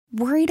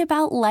Worried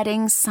about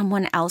letting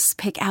someone else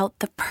pick out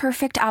the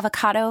perfect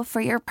avocado for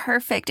your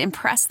perfect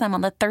impress them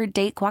on the third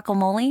date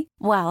guacamole?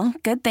 Well,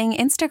 good thing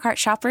Instacart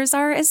shoppers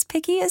are as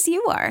picky as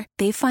you are.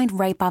 They find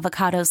ripe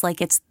avocados like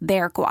it's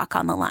their guac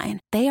on the line.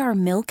 They are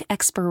milk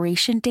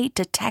expiration date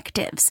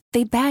detectives.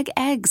 They bag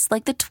eggs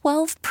like the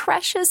 12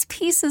 precious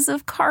pieces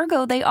of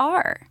cargo they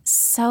are.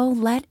 So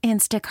let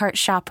Instacart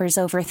shoppers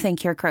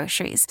overthink your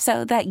groceries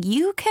so that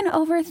you can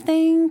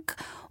overthink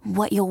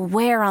what you'll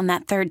wear on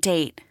that third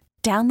date.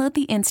 Download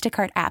the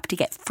Instacart app to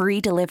get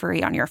free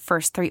delivery on your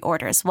first 3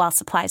 orders while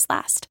supplies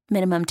last.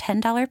 Minimum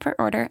 $10 per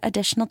order.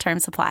 Additional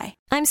terms apply.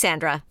 I'm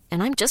Sandra,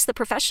 and I'm just the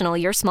professional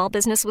your small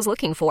business was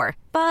looking for.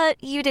 But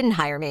you didn't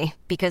hire me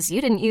because you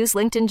didn't use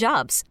LinkedIn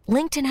Jobs.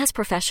 LinkedIn has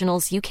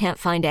professionals you can't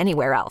find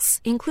anywhere else,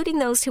 including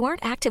those who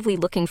aren't actively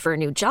looking for a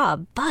new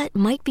job, but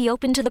might be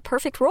open to the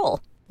perfect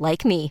role,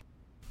 like me.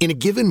 In a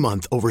given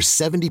month, over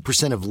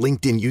 70% of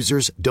LinkedIn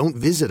users don't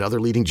visit other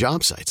leading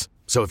job sites.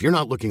 So if you're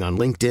not looking on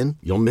LinkedIn,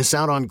 you'll miss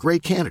out on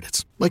great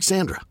candidates like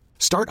Sandra.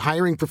 Start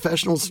hiring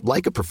professionals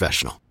like a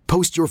professional.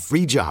 Post your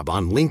free job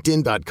on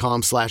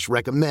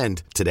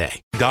linkedin.com/recommend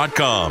today. Bain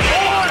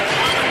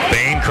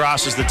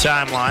crosses the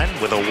timeline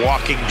with a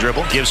walking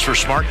dribble. Gives for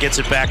Smart, gets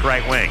it back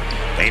right wing.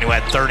 Bain, who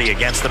had 30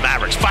 against the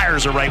Mavericks,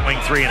 fires a right wing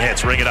 3 and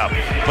hits. Ring it up.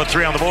 Put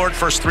 3 on the board.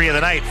 First 3 of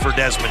the night for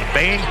Desmond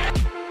Bain.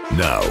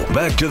 Now,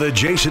 back to the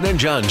Jason and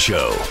John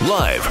Show,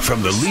 live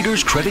from the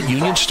Leaders Credit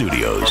Union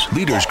Studios.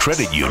 Leaders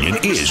Credit Union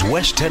is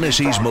West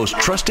Tennessee's most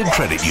trusted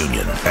credit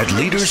union at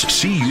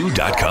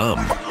leaderscu.com.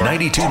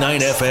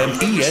 92.9 FM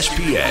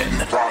ESPN.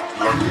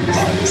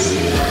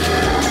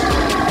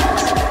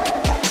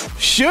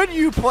 Should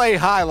you play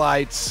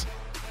highlights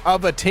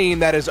of a team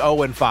that is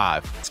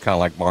 0-5? It's kind of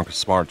like Marcus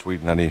Smart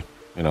tweeting that he,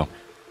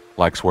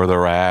 likes where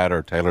they're at,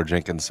 or Taylor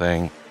Jenkins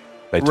saying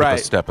they took a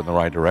step in the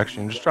right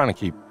direction. Just trying to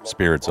keep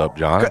spirits up,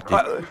 John.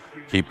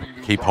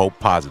 Keep hope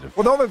positive.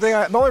 Well,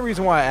 the only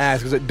reason why I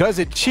ask is, does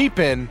it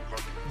cheapen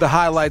the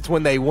highlights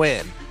when they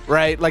win,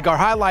 right? Like, are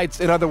highlights,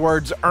 in other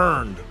words,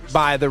 earned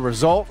by the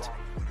result?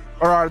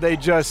 Or are they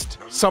just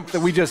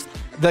something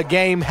the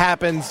game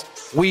happens,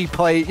 we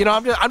play?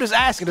 I'm just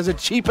asking, does it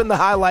cheapen the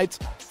highlights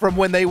from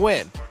when they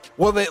win?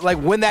 Will they, like,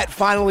 when that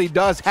finally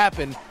does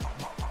happen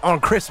on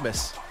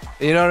Christmas?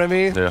 You know what I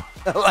mean? Yeah.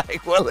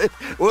 Like, will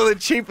it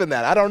cheapen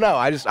that? I don't know.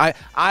 I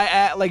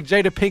like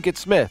Jada Pinkett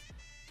Smith.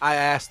 I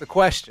asked the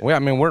question. Well, I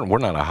mean, we're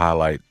not a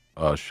highlight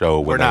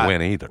show when they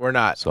win either. We're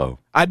not. So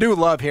I do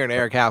love hearing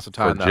Eric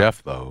Hasseltine. For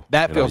Jeff, though,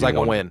 that feels like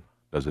a win.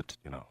 Does it?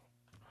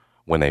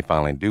 When they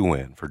finally do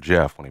win for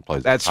Jeff when he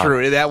plays. That's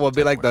true. That will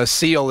be like the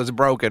seal is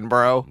broken,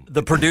 bro.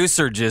 The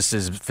producer just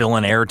is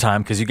filling airtime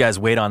because you guys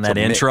wait on that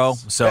intro.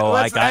 So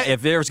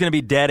if there's going to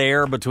be dead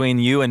air between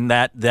you and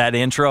that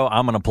intro,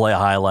 I'm going to play a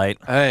highlight.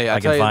 Hey,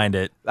 I can find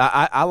it.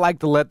 I like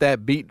to let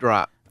that beat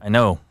drop. I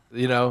know.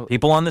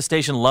 People on the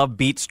station love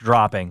beats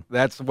dropping.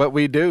 That's what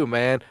we do,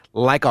 man.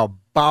 Like a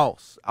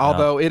boss.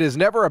 Although it is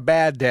never a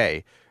bad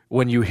day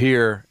when you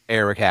hear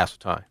Eric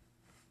Hasseltine.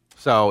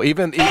 So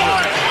even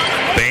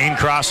Bain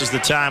crosses the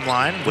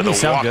timeline with a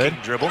walking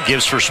dribble.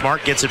 Gives for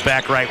Smart, gets it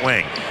back right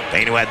wing.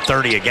 Bain, who had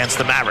 30 against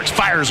the Mavericks,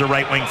 fires a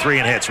right wing 3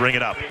 and hits. Ring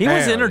it up. He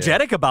was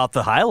energetic about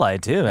the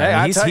highlight, too.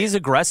 He's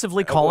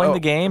aggressively calling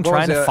the game,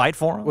 trying to fight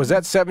for him. Was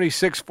that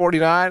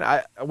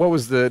 76-49? What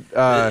was the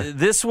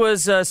This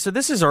was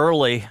this is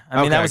early.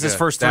 I mean, that was his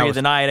first 3 of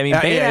the night. I mean,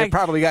 Bain he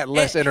probably got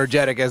less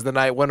energetic as the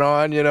night went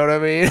on, you know what I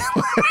mean?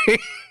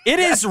 It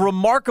is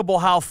remarkable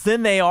how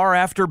thin they are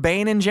after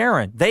Bain and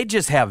Jaron. They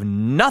just have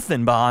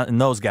nothing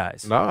behind those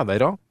guys. No, they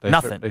don't.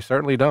 Nothing. They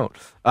certainly don't.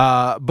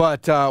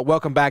 But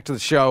welcome back to the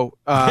show.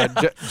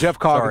 Jeff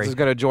Calkins is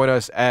going to join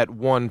us at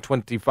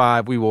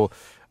 1:25. We will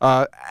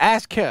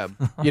ask him.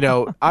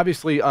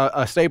 Obviously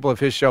a staple of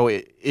his show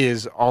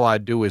is all I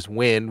do is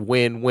win,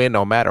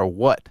 no matter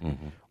what.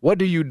 Mm-hmm. What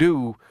do you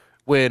do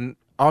when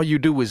all you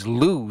do is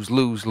lose,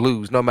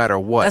 no matter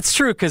what? That's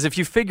true, because if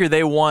you figure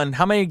they won,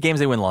 how many games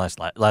they win last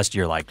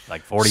year? Like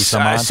 40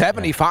 some odd?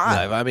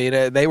 75. Yeah. I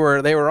mean, they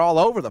were all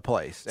over the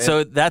place. And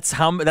so that's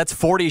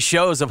 40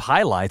 shows of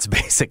highlights,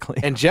 basically.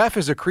 And Jeff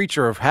is a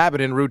creature of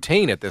habit and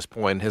routine at this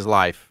point in his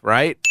life,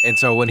 right? And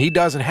so when he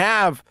doesn't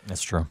have,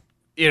 that's true.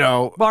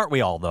 Aren't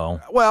we all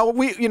though? Well,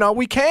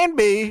 we can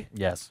be.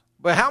 Yes.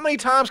 But how many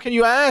times can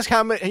you ask?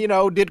 How many?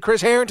 Did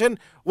Chris Harrington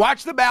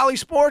watch the Bally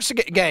Sports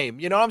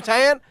game? You know what I'm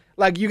saying?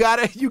 Like, you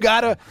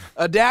gotta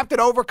adapt and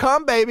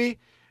overcome, baby.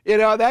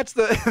 That's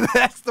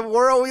the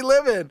world we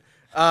live in.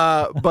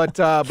 But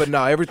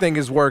no, everything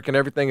is working.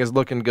 Everything is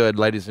looking good,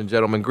 ladies and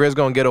gentlemen. Grizz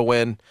gonna get a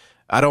win.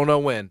 I don't know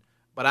when,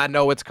 but I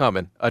know it's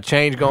coming. A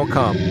change gonna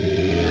come.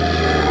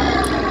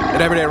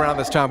 And every day around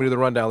this time we do the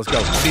rundown. Let's go.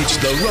 It's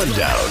the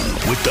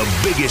rundown with the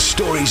biggest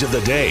stories of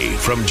the day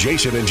from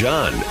Jason and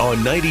John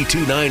on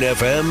 92.9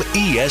 FM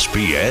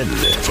ESPN.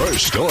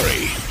 First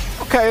story.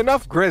 Okay,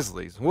 enough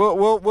Grizzlies.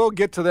 We'll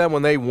get to them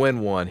when they win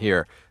one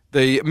here.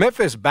 The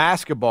Memphis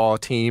basketball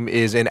team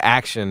is in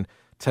action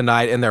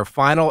tonight in their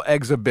final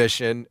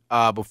exhibition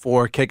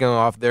before kicking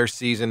off their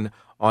season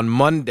on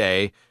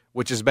Monday,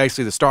 which is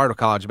basically the start of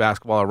college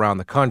basketball around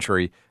the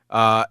country.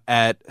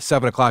 at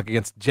 7 o'clock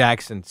against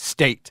Jackson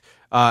State.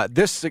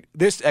 This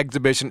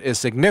exhibition is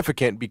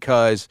significant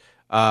because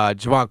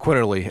Javon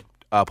Quinterly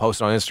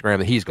posted on Instagram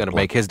that he's going to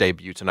make his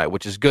debut tonight,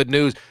 which is good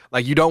news.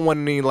 Like, you don't want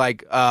any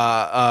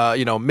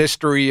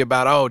mystery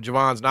about,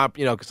 Javon's not,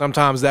 because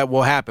sometimes that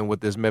will happen with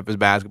this Memphis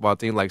basketball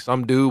team. Like,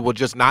 some dude will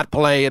just not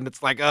play, and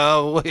it's like,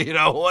 what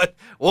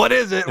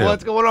is it? Yeah.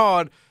 What's going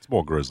on? It's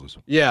more Grizzlies.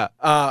 Yeah,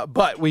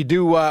 but we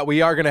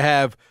are going to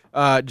have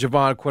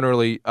Javon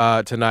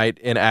Quinterly tonight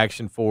in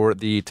action for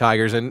the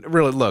Tigers, and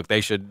really, look, they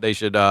should.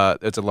 It's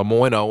a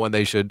Lemoyne, and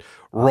they should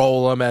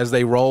roll them as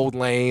they rolled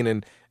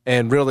Lane,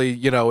 and really,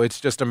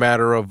 it's just a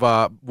matter of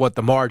what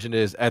the margin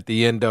is at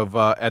the end of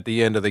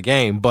the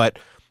game. But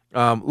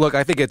look,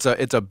 I think it's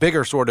a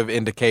bigger sort of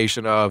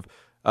indication of,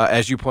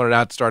 as you pointed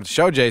out to start the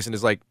show, Jason,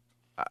 is like,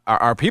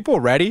 are people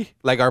ready?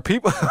 Like, are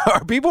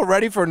people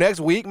ready for next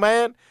week,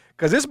 man?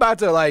 Because it's about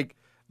to,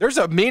 there's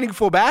a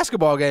meaningful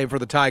basketball game for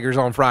the Tigers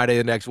on Friday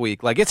of next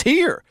week. Like, it's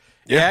here.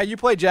 Yeah, you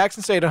play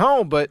Jackson State at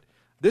home, but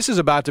this is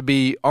about to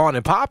be on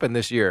and popping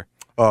this year.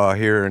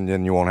 Here, and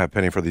then you won't have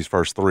Penny for these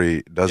first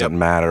three. Doesn't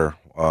matter.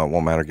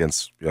 Won't matter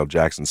against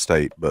Jackson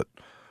State, but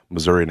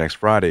Missouri next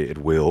Friday it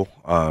will.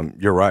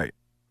 You're right.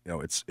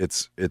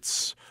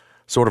 It's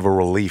sort of a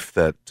relief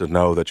to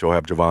know that you'll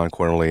have Javon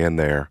Quinterly in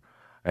there.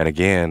 And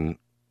again,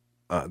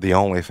 the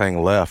only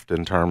thing left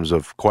in terms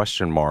of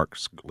question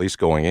marks, at least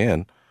going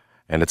in,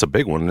 and it's a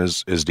big one,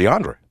 is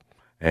DeAndre.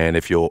 And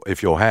if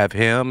you'll have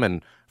him,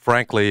 and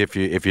frankly, if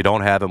you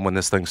don't have him when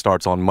this thing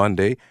starts on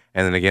Monday,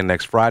 and then again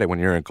next Friday when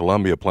you're in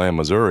Columbia playing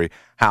Missouri,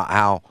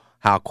 how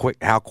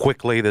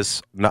quickly in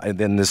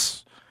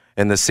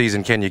this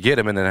season can you get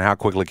him, and then how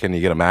quickly can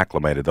you get him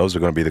acclimated? Those are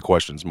going to be the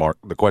question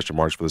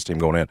marks for this team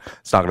going in.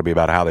 It's not going to be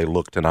about how they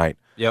look tonight,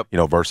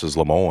 versus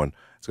Lemoyne.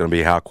 It's going to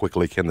be how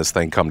quickly can this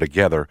thing come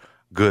together.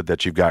 Good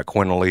that you've got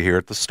Quinterly here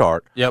at the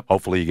start. Yep.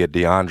 Hopefully you get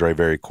DeAndre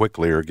very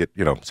quickly, or get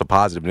some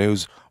positive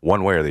news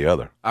one way or the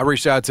other. I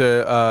reached out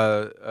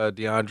to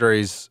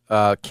DeAndre's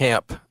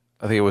camp.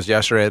 I think it was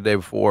yesterday, the day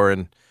before,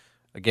 and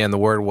again the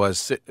word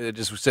was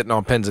just sitting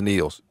on pins and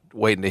needles,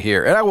 waiting to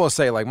hear. And I will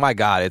say, my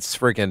God, it's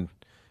freaking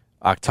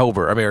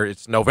October. I mean,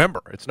 it's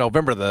November. It's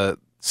November the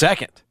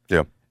 2nd.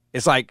 Yeah.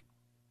 It's like,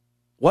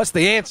 what's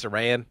the answer,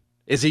 man?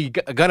 Is he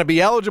going to be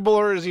eligible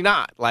or is he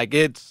not?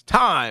 It's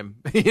time,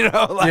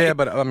 Yeah,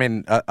 but, I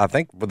mean, I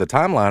think with the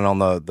timeline on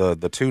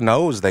the two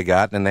no's they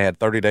got, and they had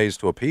 30 days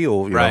to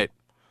appeal, right.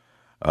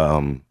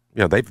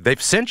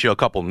 They've sent you a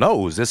couple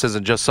no's. This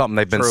isn't just something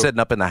they've been sitting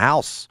up in the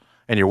house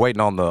and you're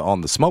waiting on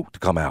the smoke to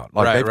come out.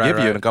 They've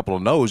given you a couple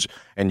of no's,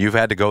 and you've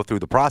had to go through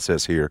the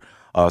process here.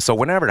 So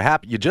whenever it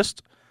happens, you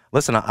just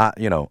listen.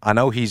 I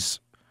know he's.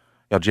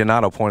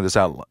 Giannato pointed this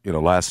out,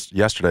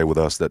 yesterday with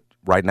us, that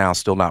right now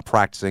still not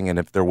practicing, and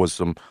if there was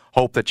some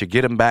hope that you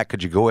get him back,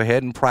 could you go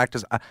ahead and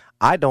practice?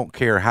 I don't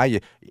care how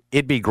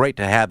it'd be great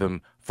to have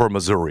him for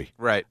Missouri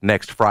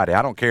next Friday.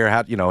 I don't care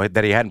how,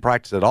 that he hadn't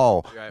practiced at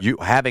all. Right. You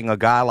having a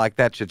guy like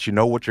that you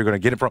know what you're going to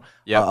get him from,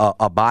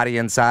 a body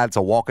inside, it's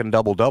a walking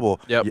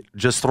double-double,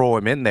 just throw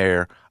him in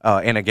there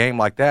in a game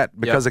like that.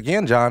 Because,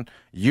 again, John,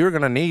 you're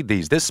going to need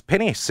these.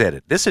 Penny said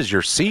it. This is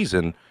your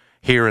season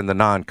here in the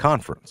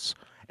non-conference.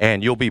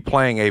 And you'll be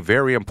playing a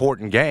very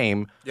important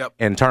game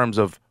in terms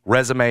of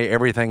resume,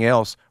 everything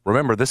else.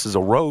 Remember, this is a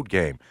road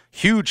game.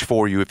 Huge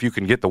for you if you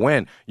can get the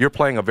win. You're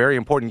playing a very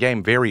important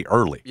game very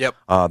early.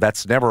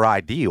 That's never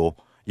ideal.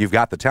 You've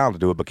got the talent to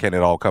do it, but can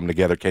it all come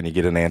together? Can you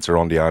get an answer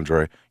on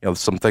DeAndre?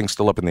 Some things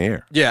still up in the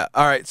air. Yeah,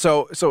 all right.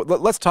 So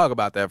let's talk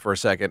about that for a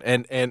second.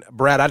 And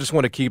Brad, I just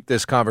want to keep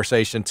this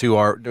conversation to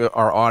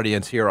our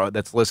audience here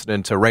that's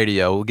listening to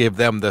radio. We'll give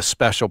them the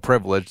special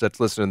privilege that's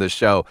listening to this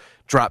show.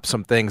 Drop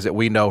some things that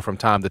we know from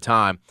time to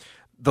time.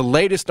 The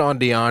latest on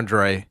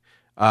DeAndre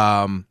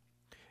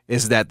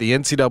is that the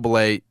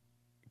NCAA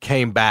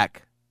came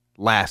back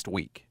last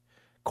week,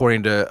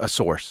 according to a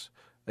source.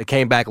 They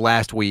came back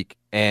last week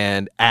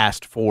and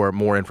asked for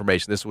more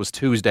information. This was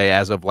Tuesday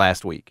as of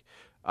last week.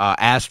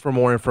 Asked for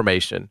more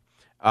information.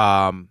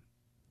 The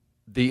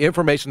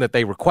information that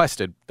they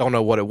requested, don't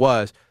know what it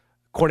was,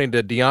 according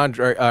to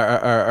DeAndre,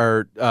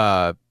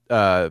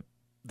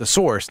 the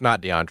source,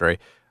 not DeAndre,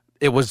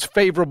 it was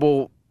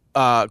favorable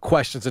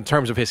questions in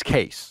terms of his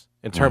case,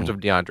 in terms of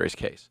DeAndre's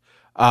case.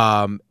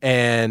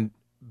 And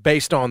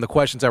based on the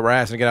questions that were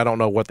asked, and again, I don't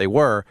know what they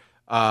were,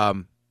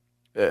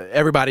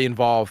 everybody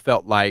involved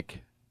felt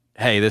like,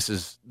 hey,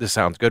 this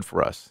sounds good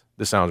for us.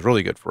 This sounds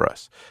really good for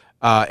us.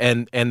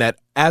 And that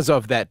as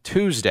of that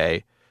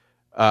Tuesday,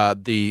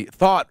 the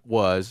thought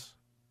was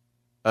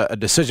a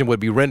decision would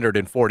be rendered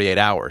in 48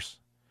 hours.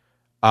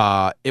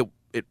 It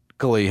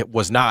clearly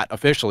was not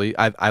officially.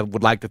 I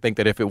would like to think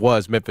that if it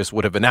was, Memphis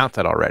would have announced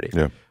that already.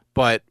 Yeah.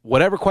 But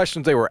whatever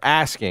questions they were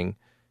asking,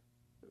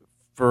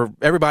 for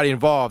everybody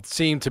involved,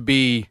 seemed to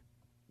be,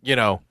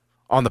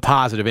 on the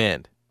positive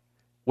end,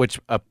 which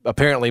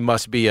apparently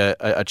must be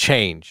a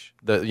change,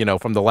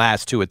 from the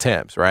last two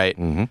attempts, right?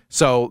 Mm-hmm.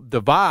 So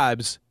the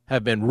vibes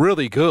have been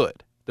really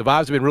good. The vibes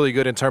have been really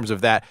good in terms of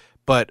that.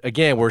 But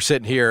again, we're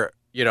sitting here,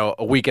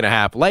 a week and a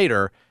half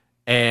later,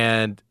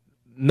 and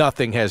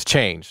nothing has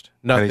changed.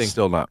 Nothing. And he's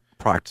still not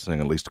practicing,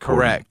 at least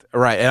correct.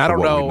 Right. And I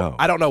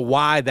don't know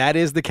why that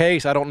is the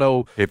case. I don't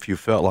know. If you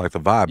felt like the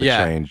vibe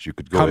had changed, you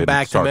could go ahead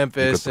back and start, to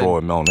Memphis. You could throw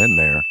him on in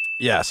there.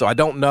 Yeah, so I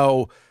don't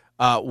know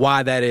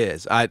why that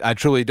is. I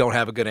truly don't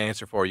have a good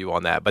answer for you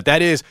on that. But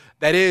that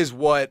is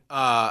what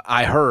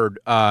I heard.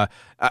 I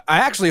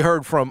actually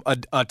heard from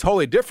a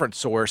totally different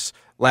source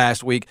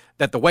last week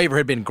that the waiver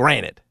had been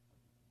granted,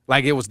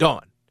 like it was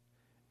done,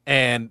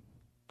 and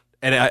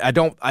I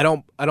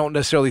don't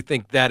necessarily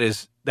think that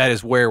is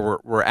where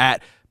we're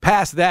at.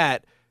 Past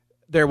that,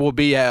 there will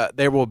be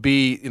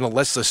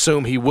let's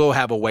assume he will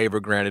have a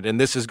waiver granted, and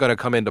this is going to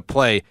come into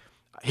play.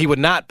 He would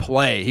not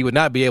play. He would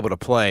not be able to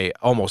play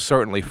almost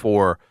certainly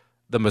for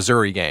the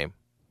Missouri game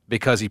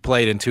because he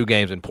played in 2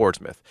 games in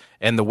Portsmouth.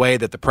 And the way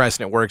that the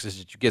precedent works is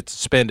that you get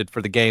suspended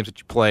for the games that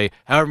you play.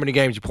 However many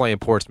games you play in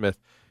Portsmouth,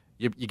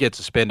 you get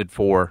suspended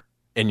for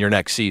in your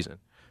next season.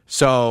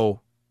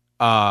 So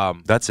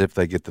that's if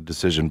they get the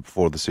decision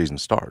before the season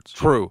starts.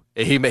 True.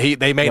 They may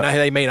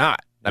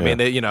not. I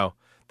mean,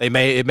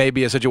 it may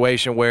be a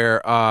situation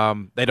where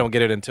they don't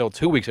get it until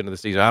 2 weeks into the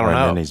season. I don't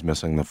know. And he's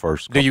missing the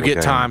first couple Do you get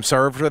games. time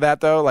served for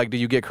that, though? Like, do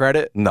you get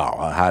credit? No,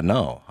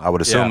 I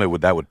would assume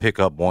that would pick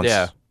up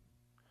once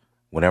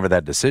whenever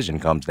that decision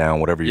comes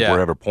down,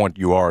 whatever point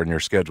you are in your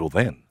schedule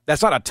then.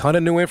 That's not a ton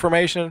of new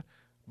information,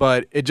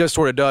 but it just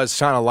sort of does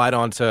shine a light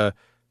onto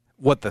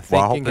what the thinking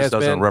has been. I hope this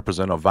doesn't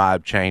represent a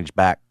vibe change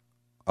back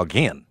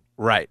again.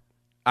 Right.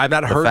 I've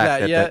not heard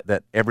that yet.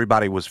 That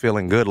everybody was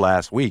feeling good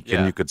last week,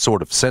 and you could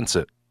sort of sense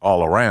it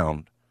all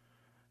around.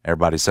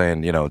 Everybody's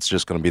saying, it's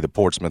just going to be the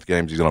Portsmouth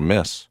games he's going to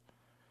miss.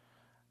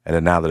 And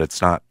then now that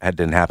it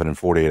didn't happen in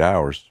 48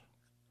 hours,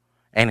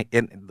 and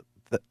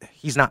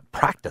he's not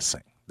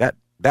practicing.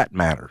 That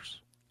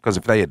matters. Because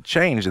if they had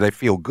changed, they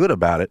feel good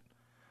about it.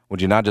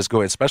 Would you not just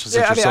go, especially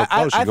since you're so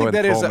close, you go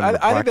ahead and throw him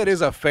into I think that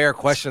is a fair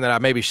question that I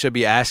maybe should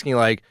be asking,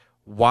 like,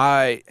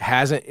 why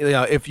hasn't,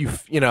 if you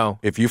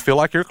feel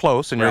like you're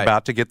close and you're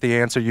about to get the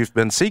answer you've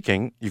been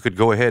seeking, you could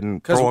go ahead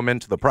and throw him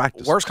into the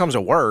practice. Worst comes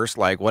to worst,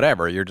 like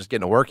whatever, you're just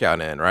getting a workout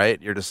in, right?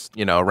 You're just,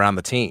 around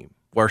the team.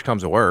 Worst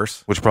comes to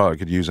worst. Which probably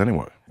could use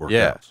anyway, workouts.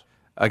 Yeah,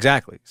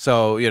 exactly.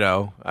 So,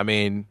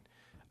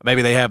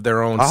 maybe they have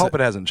their own. I hope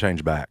it hasn't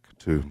changed back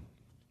to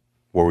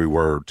where we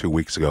were 2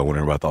 weeks ago when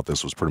everybody thought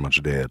this was pretty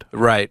much dead.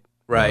 Right.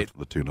 The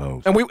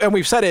 2-0s. And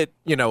we've said it,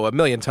 a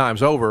million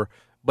times over.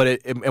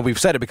 But and we've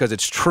said it because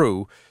it's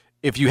true.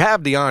 If you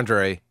have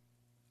DeAndre,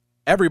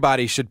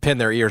 everybody should pin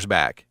their ears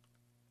back.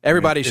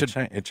 Everybody should.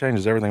 It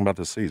changes everything about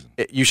this season.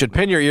 You should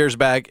pin your ears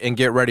back and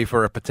get ready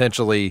for a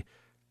potentially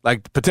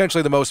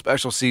the most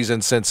special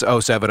season since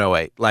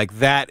 07-08. Like,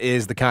 that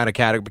is the kind of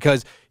category,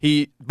 because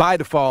he, by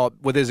default,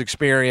 with his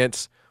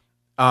experience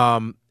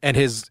and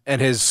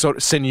his sort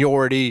of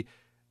seniority,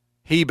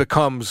 he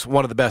becomes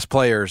one of the best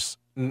players,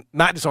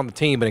 not just on the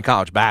team but in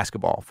college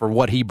basketball, for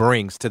what he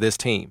brings to this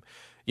team.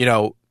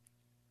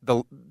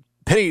 The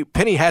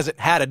Penny hasn't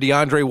had a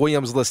DeAndre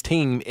Williams-less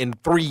team in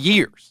 3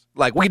 years.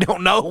 Like, we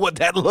don't know what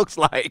that looks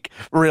like,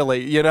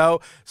 really,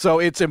 So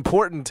it's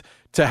important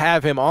to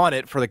have him on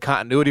it for the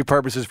continuity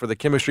purposes, for the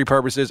chemistry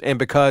purposes, and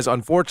because,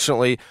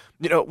 unfortunately,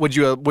 would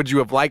you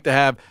have liked to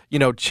have,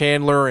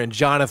 Chandler and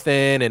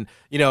Jonathan and,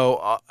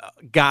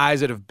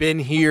 guys that have been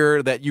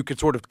here that you could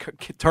sort of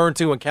turn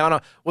to and count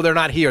on? Well, they're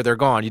not here. They're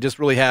gone. You just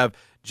really have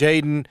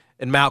Jaden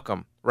and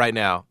Malcolm right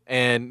now,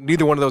 and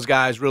neither one of those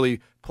guys really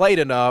played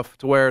enough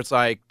to where it's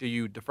like, do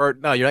you defer?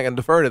 No, you're not going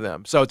to defer to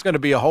them. So it's going to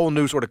be a whole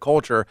new sort of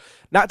culture.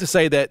 Not to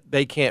say that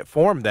they can't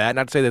form that,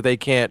 not to say that they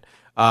can't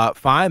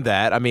find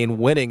that. I mean,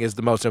 winning is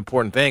the most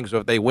important thing. So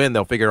if they win,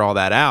 they'll figure all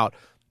that out.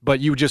 But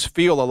you just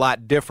feel a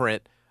lot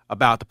different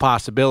about the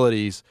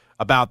possibilities,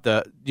 about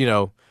the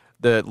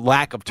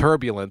lack of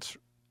turbulence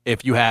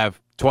if you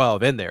have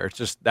 12 in there. It's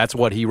just, that's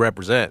what he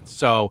represents.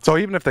 So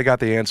even if they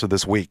got the answer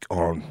this week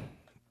on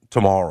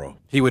tomorrow,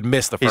 he would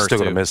miss the first two. He's still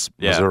going to miss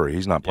Missouri.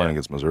 He's not playing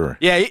against Missouri.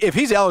 Yeah, if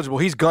he's eligible,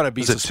 he's going to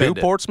be suspended. Is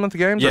it 2 Portsmouth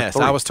games? Yes,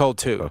 I was told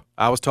 2.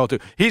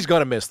 He's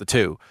going to miss the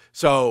 2.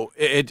 So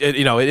it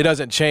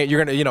doesn't change.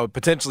 You're going to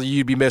potentially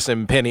you'd be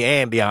missing Penny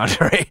and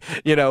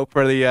DeAndre,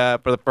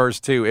 for the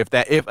first 2 if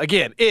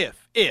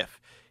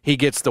he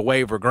gets the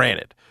waiver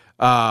granted.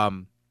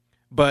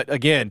 But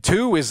again,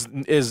 2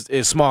 is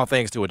small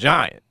things to a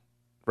giant,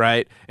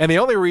 right? And the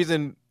only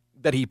reason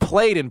that he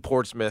played in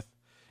Portsmouth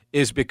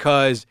is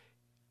because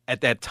at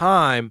that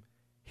time,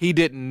 he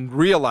didn't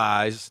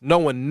realize, no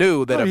one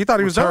knew that he thought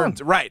he was done.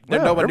 Right.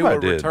 Yeah, no one knew a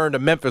return to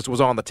Memphis was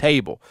on the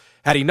table.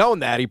 Had he known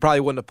that, he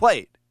probably wouldn't have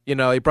played. He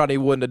probably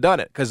wouldn't have done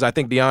it, because I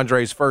think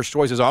DeAndre's first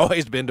choice has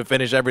always been to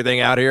finish everything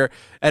out here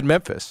at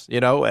Memphis,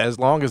 as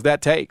long as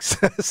that takes.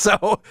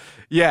 So,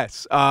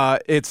 yes,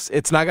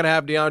 it's not going to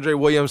have DeAndre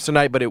Williams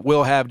tonight, but it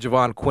will have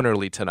Javon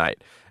Quinterly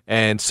tonight.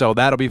 And so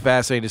that'll be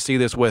fascinating to see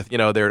this with,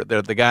 they're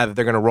the guy that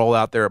they're going to roll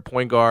out there at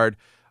point guard.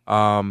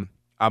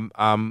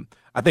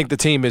 I think the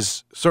team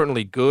is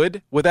certainly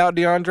good without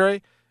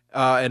DeAndre,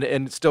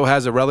 and still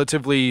has a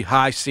relatively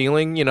high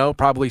ceiling.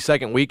 Probably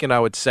second weekend, I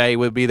would say,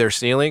 would be their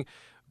ceiling.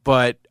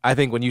 But I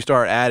think when you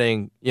start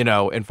adding, and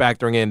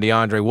factoring in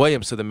DeAndre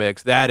Williams to the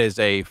mix, that is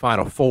a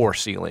Final Four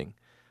ceiling.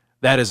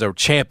 That is a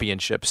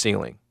championship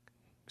ceiling.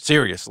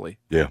 Seriously.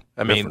 Yeah.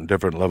 I mean,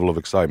 different level of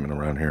excitement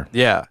around here.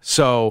 Yeah.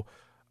 So,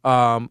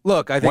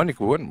 look, I think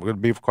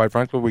would be, quite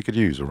frankly, we could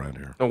use around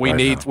here. We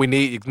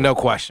need no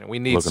question. We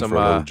need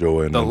some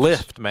joy in the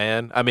lift,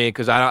 man. I mean,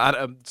 because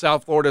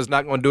South Florida is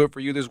not going to do it for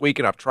you this week,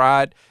 and I've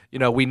tried.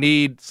 We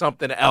need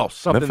something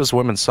else. Memphis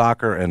women's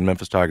soccer and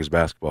Memphis Tigers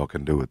basketball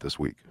can do it this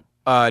week.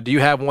 Do you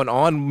have one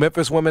on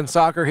Memphis women's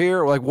soccer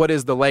here? Like, what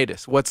is the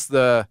latest? What's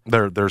the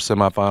their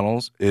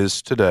semifinals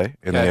is today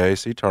in the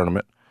AAC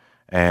tournament,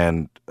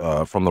 and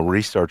from the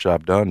research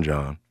I've done,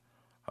 John,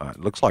 it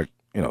looks like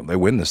they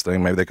win this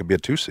thing. Maybe they could be a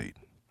 2 seed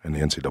in the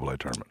NCAA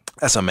tournament.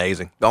 That's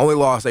amazing. The only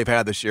loss they've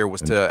had this year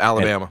was to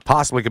Alabama.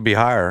 Possibly could be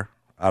higher.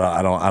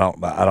 I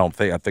don't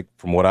think. I think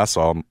from what I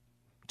saw,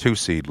 2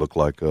 seed looked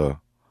like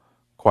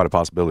quite a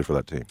possibility for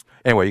that team.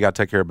 Anyway, you got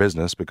to take care of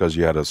business because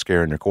you had a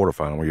scare in your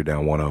quarterfinal where you're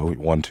down 1-0,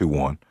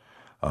 1-2-1.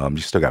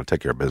 You still got to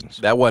take care of business.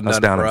 That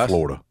wasn't done for us. Down in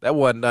Florida. That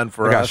wasn't done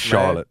for us. Got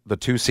Charlotte. Man. The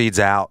 2 seed's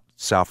out.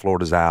 South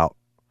Florida's out.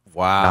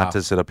 Wow. Not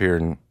to sit up here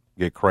and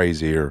get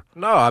crazy or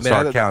I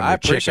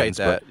appreciate chickens,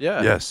 that.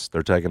 Yeah. Yes,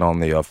 they're taking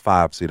on the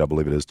 5 seed, I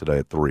believe it is today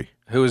at 3.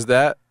 Who is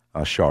that?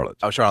 Charlotte.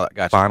 Oh, Charlotte.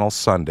 Gotcha. Final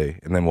Sunday,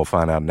 and then we'll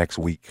find out next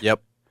week.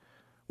 Yep.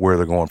 Where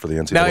they're going for the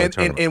NCAA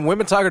tournament. In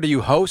women's soccer, do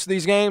you host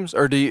these games,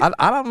 or do you?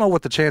 I don't know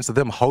what the chance of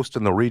them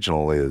hosting the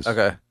regional is.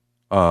 Okay.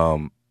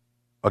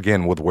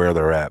 Again, with where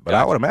they're at, but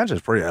I would imagine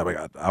it's pretty. I mean,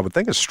 I would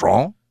think it's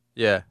strong.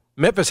 Yeah.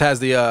 Memphis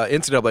has the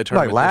NCAA tournament.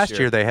 Like last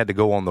year, they had to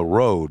go on the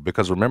road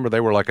because remember they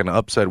were like an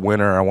upset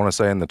winner. I want to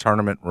say in the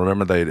tournament.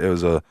 Remember they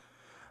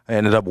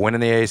ended up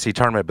winning the AAC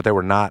tournament, but they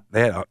were not.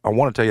 I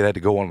want to tell you they had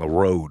to go on the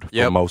road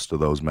for most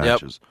of those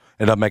matches. Yep.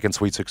 Ended up making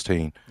Sweet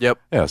 16. Yep.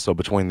 Yeah. So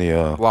between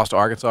the lost to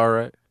Arkansas,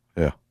 right?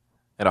 Yeah.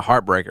 And a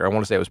heartbreaker. I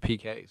want to say it was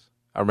PKs.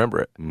 I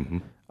remember it.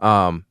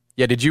 Mm-hmm.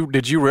 Yeah. Did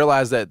you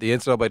realize that the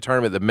NCAA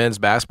tournament, the men's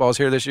basketball is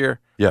here this year?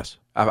 Yes.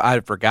 I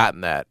had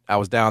forgotten that. I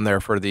was down there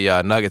for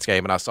the Nuggets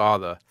game, and I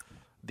saw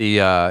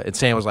and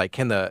Sam was like,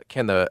 "Can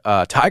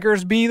the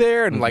Tigers be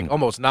there?" And like,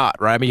 almost not,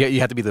 right? I mean, you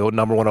have to be the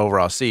number 1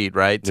 overall seed,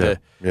 right? To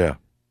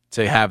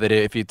have it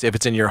if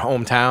it's in your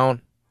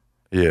hometown.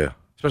 Yeah.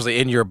 Especially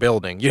in your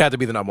building, you have to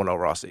be the number 1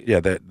 overall seed. Yeah,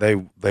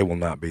 they will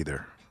not be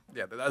there.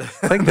 Yeah,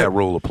 I think that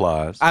rule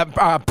applies.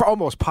 I'm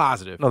almost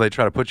positive. No, they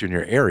try to put you in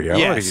your area.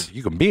 Yes.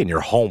 You can be in your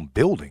home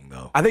building,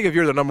 though. I think if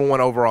you're the number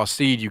 1 overall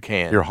seed, you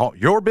can.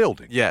 Your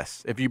building.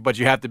 Yes, but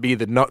you have to be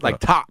the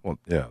top. Well,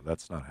 yeah,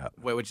 that's not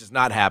happening. Which is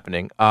not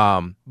happening.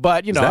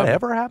 But Has that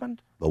ever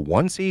happened? The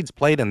 1 seeds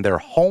played in their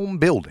home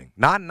building,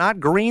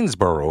 not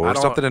Greensboro or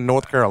something in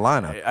North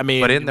Carolina. I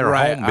mean, but in their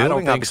home building. I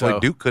don't think Obviously, so.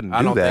 Duke couldn't do that.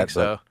 I don't think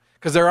so.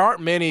 Because there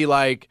aren't many who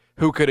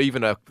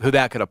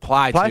that could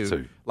apply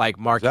to. Like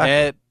Marquette.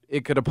 Exactly.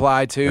 It could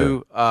apply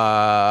to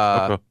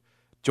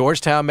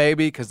Georgetown,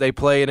 maybe, because they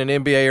play in an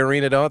NBA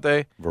arena, don't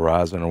they?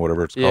 Verizon or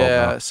whatever it's called.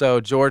 Yeah,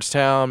 so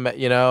Georgetown, but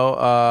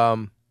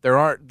a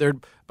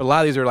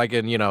lot of these are like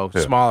in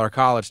smaller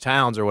college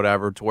towns or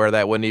whatever, to where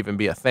that wouldn't even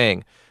be a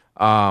thing.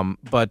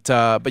 But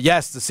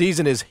yes, the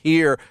season is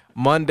here.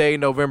 Monday,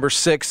 November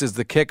 6th is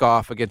the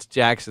kickoff against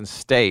Jackson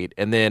State,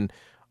 and then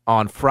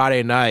on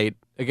Friday night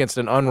against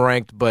an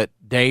unranked but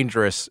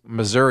dangerous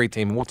Missouri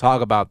team. We'll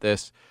talk about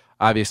this,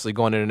 obviously,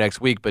 going into next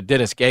week, but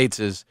Dennis Gates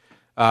is,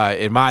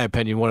 in my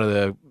opinion, one of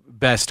the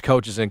best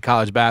coaches in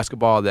college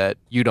basketball that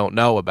you don't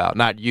know about.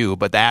 Not you,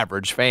 but the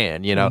average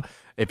fan,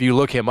 If you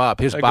look him up,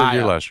 his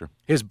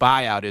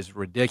buyout is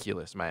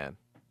ridiculous, man.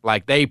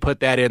 Like, they put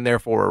that in there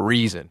for a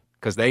reason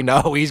because they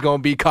know he's going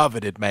to be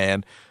coveted,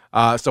 man.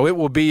 So it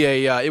will be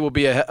a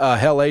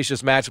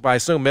hellacious matchup. I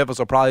assume Memphis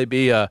will probably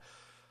be a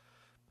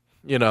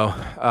 3 to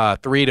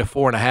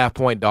 4.5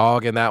 point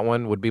dog in that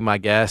one would be my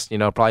guess.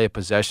 Probably a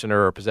possession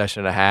or a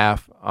possession and a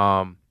half.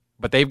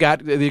 But they've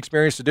got the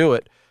experience to do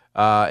it.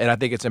 And I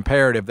think it's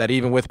imperative that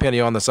even with Penny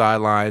on the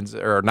sidelines,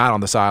 or not on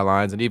the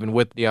sidelines, and even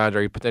with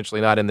DeAndre potentially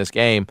not in this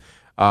game,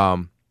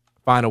 find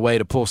a way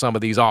to pull some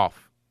of these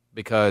off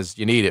because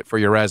you need it for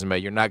your resume.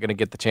 You're not going to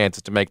get the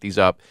chances to make these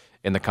up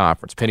in the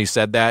conference. Penny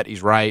said that.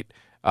 He's right.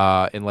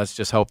 And let's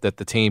just hope that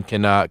the team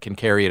can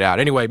carry it out.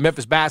 Anyway,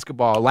 Memphis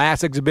basketball,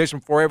 last exhibition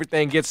before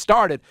everything gets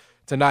started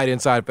tonight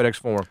inside FedEx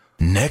Forum.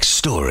 Next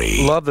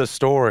story. Love this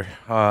story.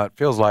 It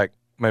feels like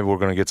maybe we're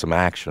going to get some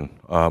action.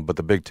 But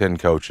the Big Ten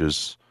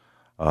coaches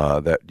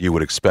that you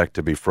would expect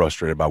to be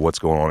frustrated by what's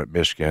going on at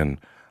Michigan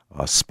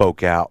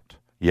spoke out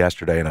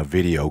yesterday in a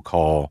video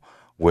call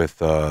with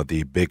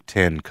the Big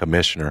Ten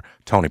commissioner,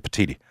 Tony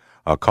Petitti.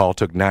 A call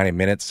took 90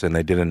 minutes, and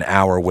they did an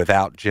hour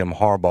without Jim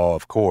Harbaugh,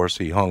 of course.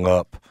 He hung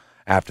up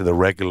after the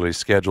regularly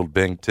scheduled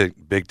Big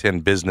Ten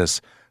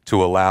business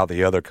to allow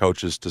the other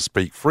coaches to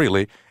speak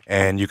freely.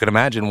 And you can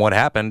imagine what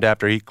happened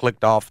after he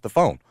clicked off the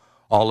phone.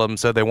 All of them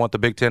said they want the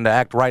Big Ten to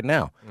act right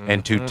now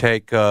and to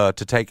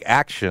take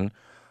action.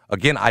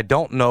 Again, I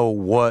don't know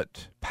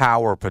what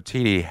power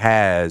Petitti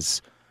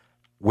has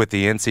with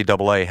the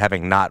NCAA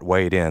having not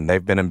weighed in.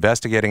 They've been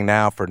investigating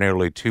now for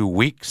nearly 2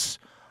 weeks.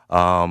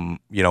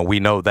 We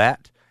know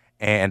that.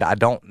 And I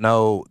don't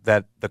know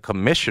that the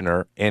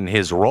commissioner in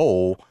his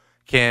role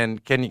can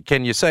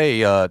you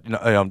say,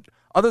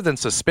 other than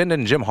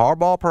suspending Jim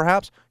Harbaugh,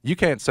 perhaps, you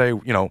can't say,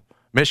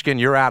 Michigan,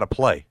 you're out of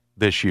play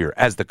this year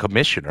as the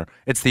commissioner.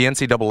 It's the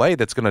NCAA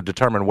that's going to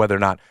determine whether or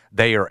not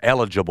they are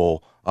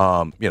eligible,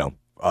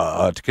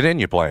 to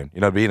continue playing,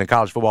 being in the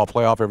college football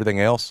playoff, everything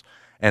else.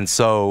 And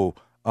so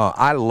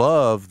I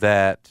love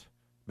that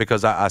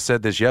because I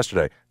said this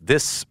yesterday.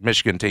 This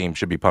Michigan team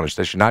should be punished.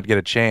 They should not get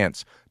a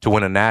chance to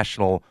win a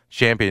national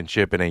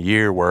championship in a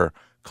year where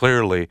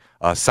clearly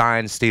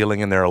sign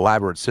stealing and their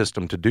elaborate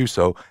system to do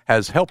so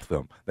has helped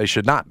them. They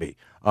should not be.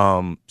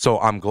 So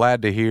I'm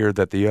glad to hear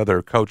that the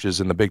other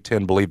coaches in the Big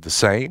Ten believe the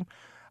same.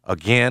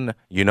 Again,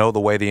 the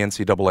way the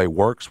NCAA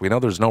works. We know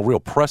there's no real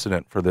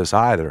precedent for this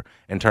either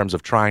in terms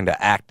of trying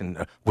to act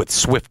with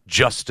swift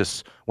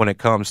justice when it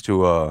comes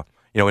to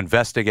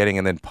investigating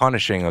and then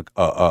punishing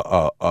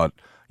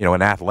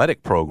an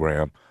athletic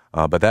program.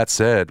 But that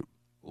said,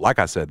 like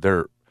I said,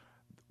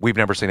 we've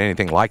never seen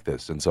anything like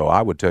this, and so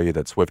I would tell you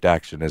that swift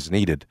action is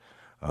needed.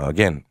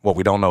 Again, what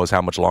we don't know is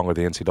how much longer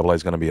the NCAA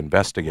is going to be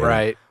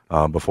investigating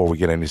before we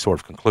get any sort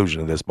of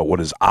conclusion to this. But what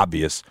is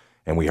obvious,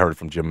 and we heard it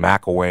from Jim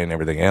McElwain and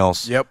everything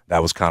else,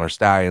 that was Connor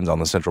Stallions on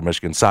the Central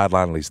Michigan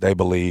sideline, at least they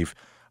believe.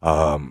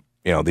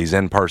 These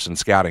in-person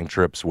scouting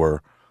trips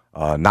were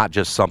not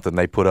just something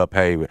they put up,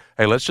 hey,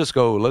 let's just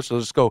go.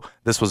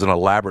 This was an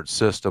elaborate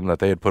system that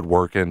they had put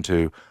work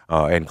into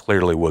and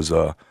clearly was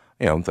that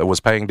was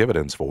paying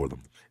dividends for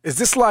them. Is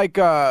this like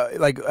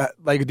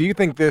do you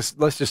think this,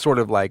 let's just sort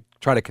of like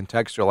try to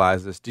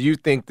contextualize this. Do you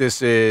think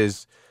this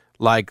is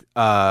like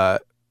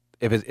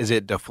is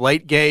it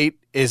Deflategate?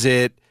 Is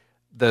it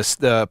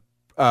the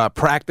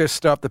practice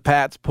stuff the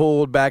Pats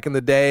pulled back in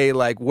the day?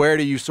 Like, where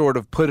do you sort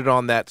of put it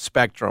on that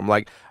spectrum?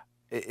 Like,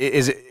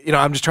 is it,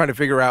 I'm just trying to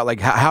figure out, like,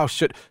 how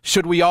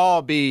should we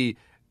all be,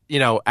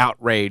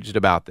 outraged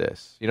about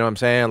this? You know what I'm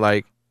saying?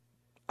 Like,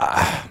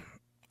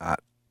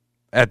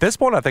 at this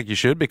point, I think you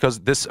should,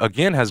 because this,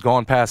 again, has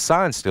gone past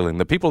sign stealing.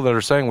 The people that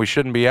are saying we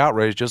shouldn't be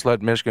outraged, just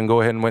let Michigan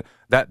go ahead and win,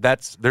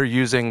 they're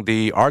using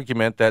the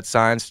argument that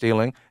sign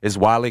stealing is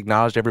widely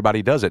acknowledged.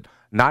 Everybody does it.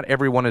 Not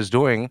everyone is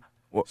doing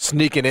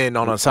sneaking in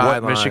on a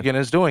sideline. What Michigan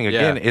is doing.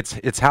 Again,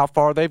 it's how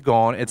far they've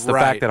gone. It's the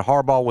fact that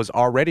Harbaugh was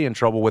already in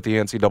trouble with the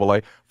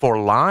NCAA for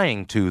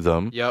lying to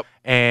them. Yep.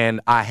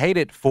 And I hate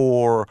it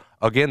for,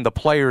 again, the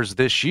players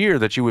this year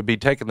that you would be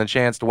taking the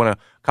chance to win a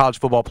college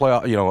football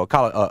playoff,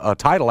 a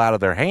title out of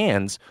their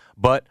hands.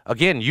 But,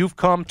 again, you've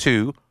come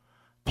to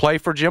play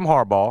for Jim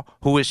Harbaugh,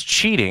 who is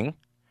cheating.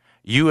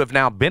 You have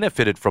now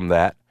benefited from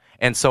that.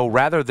 And so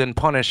rather than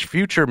punish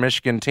future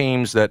Michigan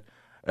teams that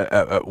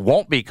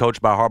won't be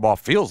coached by Harbaugh,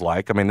 feels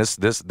like. I mean,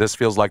 this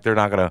feels like they're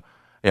not going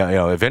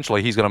to,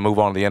 eventually he's going to move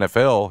on to the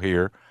NFL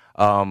here.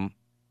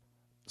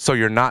 So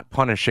you're not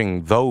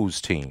punishing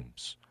those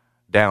teams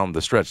down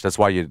the stretch. That's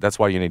why you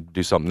need to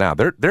do something now.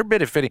 They're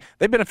benefiting.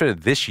 They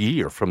benefited this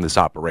year from this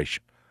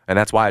operation, and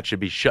that's why it should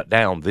be shut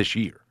down this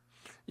year.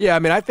 Yeah, I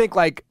mean, I think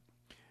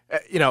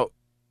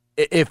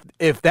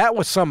if that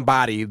was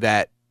somebody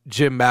that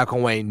Jim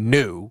McElwain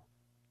knew,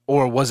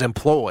 or was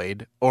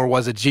employed, or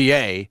was a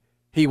GA,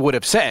 he would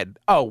have said,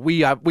 "Oh,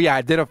 we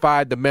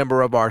identified the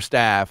member of our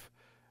staff."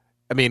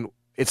 I mean,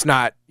 it's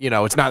not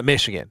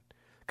Michigan,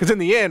 because in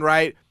the end,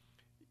 right?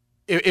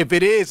 If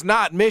it is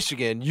not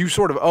Michigan, you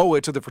sort of owe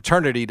it to the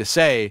fraternity to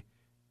say,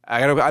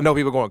 "I know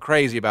people are going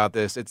crazy about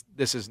this.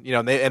 This is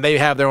and they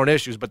have their own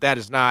issues, but that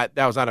was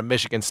not a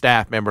Michigan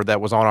staff member that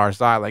was on our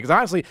sideline." Because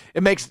honestly,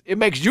 it makes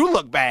you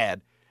look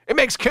bad. It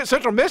makes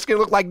Central Michigan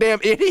look like damn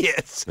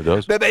idiots. It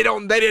does. That they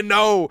didn't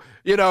know,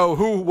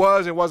 who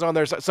was and was on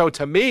their side. So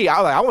to me,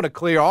 I want to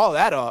clear all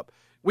that up.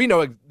 We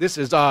know this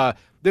is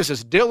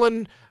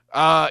Dylan,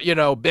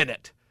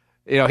 Bennett.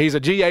 He's a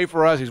GA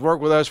for us. He's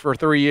worked with us for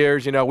 3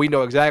 years. We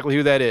know exactly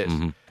who that is.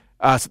 Mm-hmm.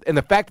 And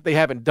the fact that they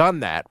haven't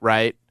done that,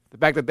 right? The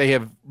fact that they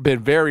have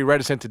been very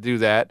reticent to do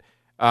that,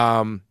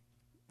 to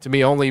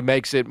me, only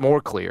makes it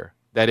more clear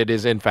that it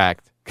is, in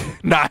fact,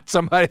 not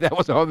somebody that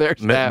was on their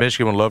staff.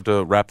 Michigan would love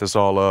to wrap this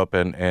all up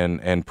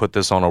and put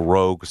this on a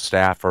rogue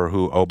staffer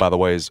who, oh, by the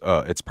way,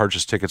 it's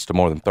purchased tickets to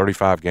more than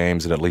 35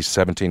 games at least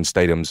 17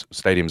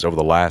 stadiums over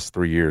the last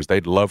 3 years.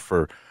 They'd love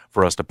for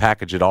us to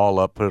package it all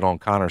up, put it on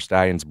Connor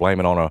Stallions, blame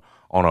it on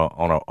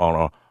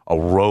a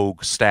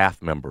rogue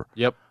staff member.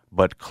 Yep.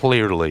 But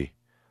clearly,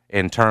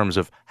 in terms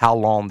of how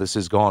long this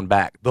has gone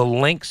back, the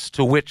lengths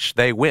to which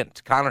they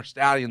went, Connor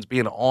Stallions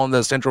being on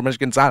the Central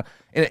Michigan side,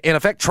 in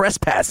effect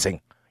trespassing.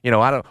 We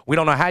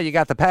don't know how you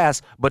got the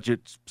pass, but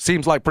it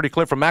seems like pretty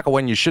clear from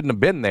McElwain you shouldn't have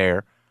been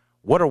there.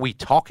 What are we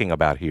talking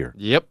about here?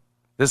 Yep.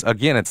 This,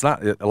 again, it's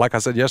not, like I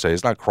said yesterday,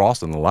 it's not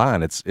crossing the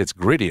line. It's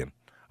grittying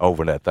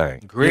over that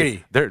thing.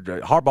 Gritty.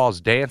 Harbaugh's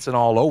dancing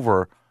all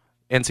over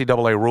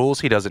NCAA rules.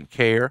 He doesn't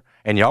care.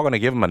 And y'all going to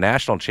give him a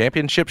national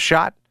championship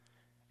shot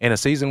in a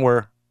season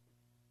where,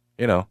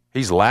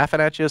 he's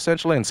laughing at you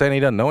essentially and saying he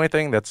doesn't know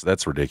anything?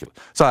 That's ridiculous.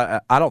 So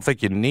I don't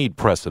think you need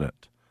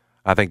precedent.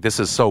 I think this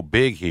is so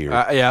big here.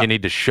 You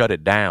need to shut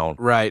it down,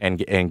 right, and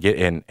get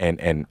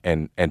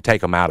and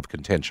take them out of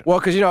contention. Well,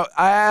 because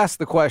I asked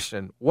the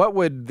question: what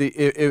would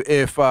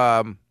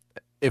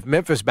if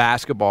Memphis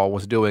basketball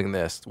was doing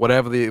this,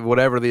 whatever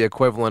the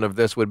equivalent of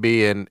this would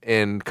be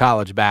in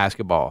college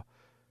basketball,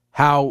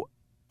 how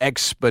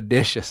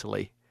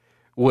expeditiously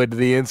would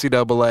the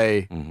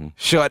NCAA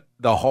shut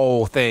the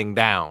whole thing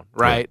down,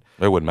 right?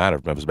 Yeah. It wouldn't matter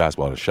if Memphis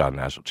basketball had shot a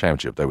national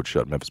championship. They would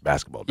shut Memphis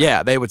basketball down.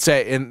 Yeah, they would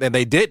say, and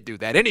they did do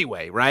that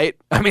anyway, right?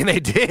 I mean, they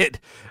did.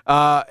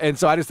 And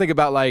so I just think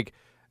about,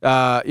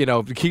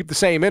 to keep the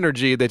same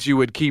energy that you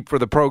would keep for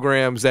the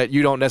programs that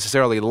you don't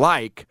necessarily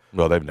like.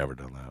 Well, they've never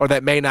done that. Or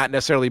that may not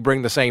necessarily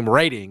bring the same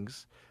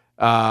ratings.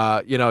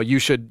 You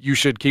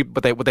should keep,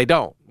 but they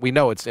don't. We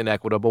know it's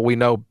inequitable. We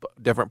know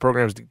different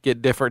programs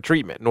get different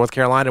treatment. North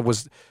Carolina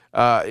was,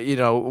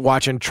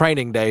 watching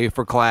training day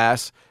for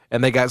class,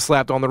 and they got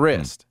slapped on the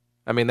wrist.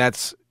 I mean,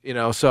 that's,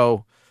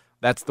 so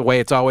that's the way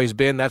it's always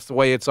been. That's the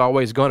way it's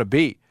always going to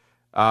be.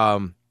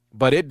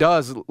 But it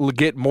does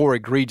get more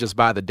egregious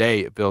by the day,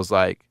 it feels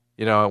like.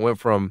 It went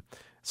from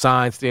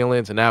sign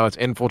stealing to now it's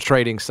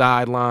infiltrating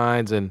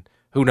sidelines, and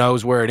who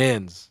knows where it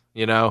ends,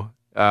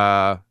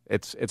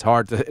 It's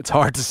hard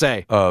to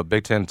say.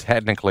 Big Ten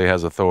technically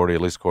has authority,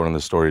 at least according to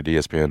the story of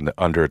ESPN,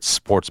 under its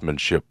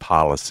sportsmanship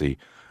policy.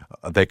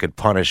 They could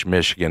punish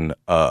Michigan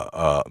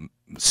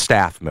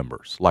staff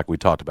members, like we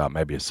talked about,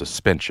 maybe a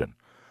suspension.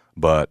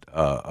 But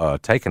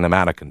taking them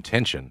out of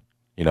contention,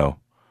 for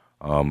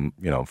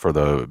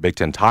the Big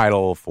Ten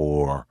title,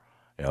 for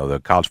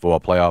the college football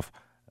playoff,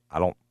 I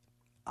don't.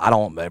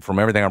 From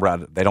everything I've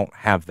read, they don't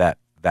have that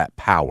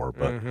power.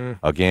 But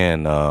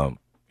again,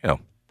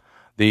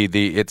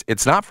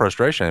 it's not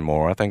frustration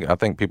anymore. I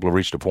think people have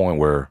reached a point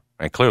where,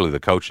 and clearly the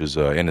coach is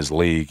in his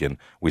league, and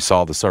we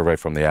saw the survey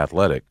from The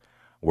Athletic,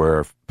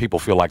 where people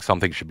feel like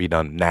something should be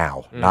done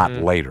now, not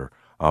later,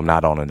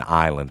 not on an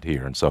island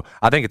here. And so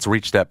I think it's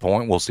reached that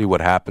point. We'll see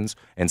what happens.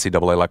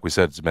 NCAA, like we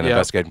said, has been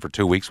investigating for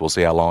 2 weeks. We'll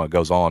see how long it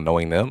goes on,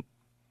 knowing them.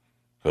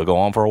 It'll go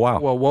on for a while.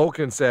 Well,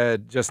 Wolken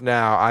said just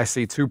now, I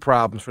see two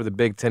problems for the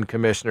Big Ten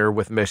commissioner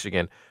with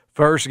Michigan.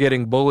 First,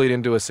 getting bullied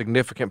into a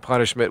significant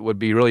punishment would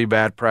be really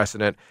bad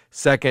precedent.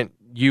 Second,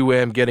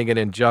 getting an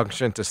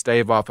injunction to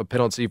stave off a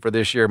penalty for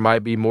this year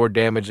might be more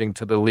damaging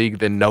to the league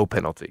than no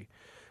penalty.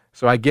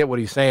 So I get what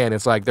he's saying.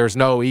 It's like there's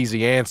no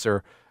easy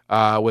answer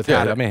with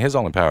that. I mean, his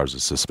only power is to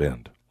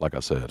suspend, like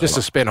I said. Just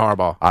suspend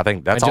Harbaugh. I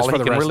think that's all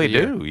he can really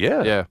do.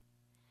 Yeah.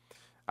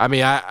 I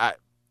mean, I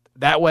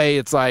that way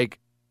it's like,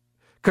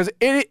 because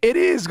it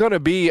is going to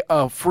be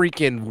a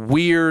freaking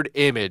weird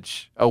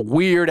image, a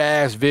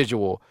weird-ass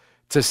visual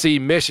to see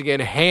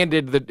Michigan and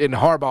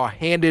Harbaugh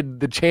handed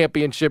the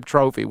championship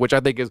trophy, which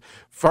I think is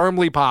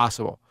firmly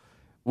possible,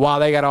 while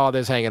they got all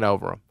this hanging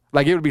over them.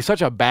 Like, it would be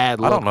such a bad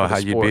look. I don't know how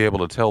you'd be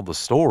able to tell the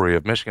story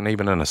of Michigan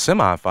even in a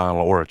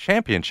semifinal or a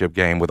championship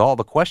game with all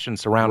the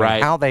questions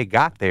surrounding how they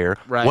got there,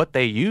 what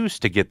they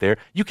used to get there.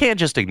 You can't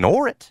just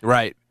ignore it.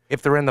 Right.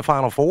 If they're in the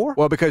Final Four?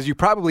 Well, because you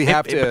probably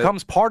have to. It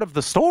becomes part of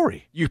the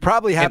story. You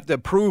probably have to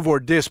prove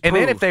or disprove.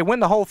 And then if they win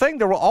the whole thing,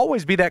 there will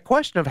always be that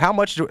question of how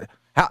much did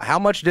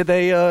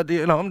they, how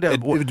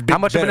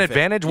much of an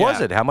advantage was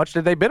it? How much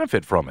did they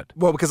benefit from it?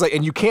 Well, because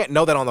and you can't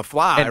know that on the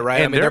fly,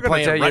 right? And they're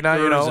going to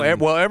tell you,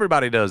 well,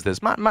 everybody does this.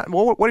 What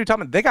are you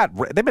talking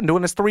about? They've been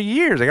doing this 3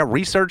 years. They got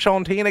research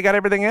on team. They got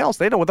everything else.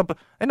 They know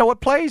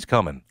what play's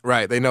coming.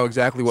 Right. They know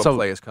exactly what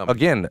play is coming.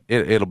 Again,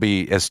 it'll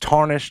be as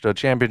tarnished a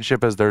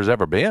championship as there's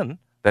ever been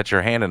that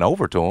you're handing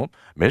over to them.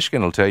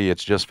 Michigan will tell you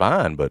it's just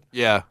fine, but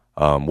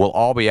we'll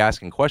all be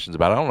asking questions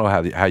about it. I don't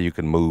know how you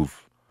can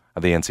move.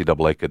 The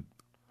NCAA could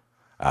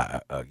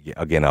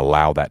again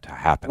allow that to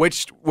happen.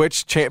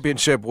 Which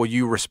championship will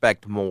you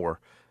respect more,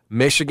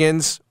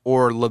 Michigan's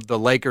or the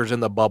Lakers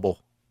in the bubble?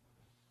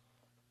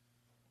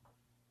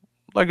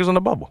 Lakers in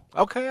the bubble.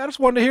 Okay, I just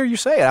wanted to hear you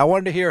say it. I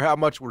wanted to hear how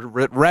much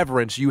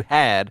reverence you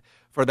had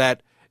for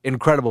that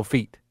incredible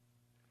feat.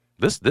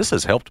 This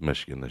has helped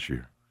Michigan this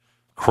year.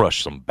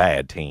 Crush some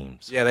bad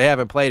teams. Yeah, they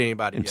haven't played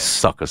anybody and yet.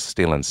 Suckers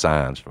stealing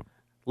signs.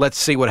 Let's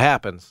see what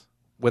happens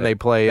when they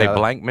play. They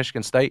blanked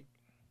Michigan State.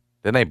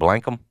 Didn't they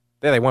blank them?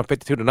 Yeah, they won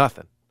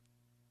 52-0.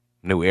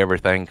 Knew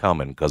everything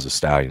coming because of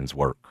Stallions'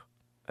 work.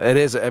 It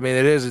is. I mean,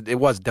 it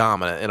was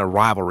dominant in a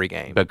rivalry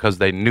game because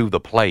they knew the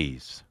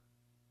plays.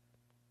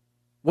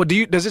 Well,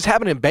 does this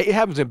happen it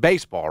happens in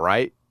baseball,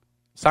 right?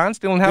 Sign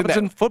stealing happens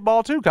in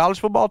football too, college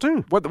football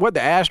too. What the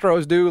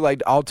Astros do? Like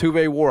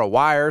Altuve wore a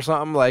wire or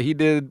something. Like he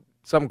did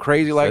something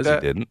crazy like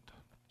that. He didn't.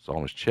 It's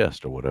on his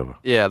chest or whatever.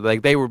 Yeah,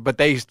 like they won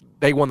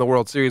the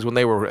World Series when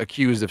they were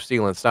accused of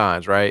stealing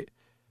signs, right?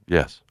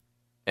 Yes.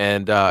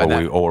 And we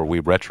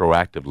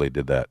retroactively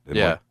did that.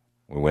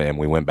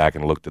 We went back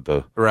and looked at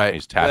the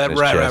He's tapping his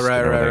chest.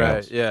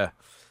 Right. Yeah.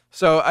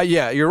 So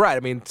you're right.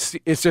 I mean,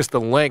 it's just the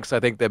lengths I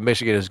think that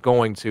Michigan is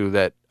going to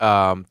that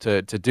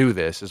to do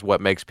this is what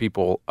makes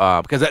people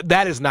because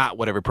that is not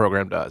what every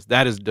program does.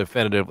 That is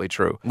definitively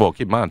true. Well,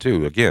 keep in mind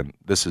too. Again,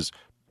 this is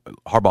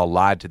Harbaugh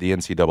lied to the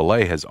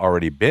NCAA. Has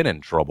already been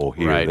in trouble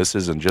here. Right. This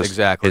isn't just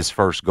his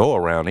first go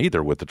around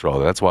either with the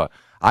trouble. That's why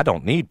I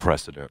don't need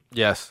precedent.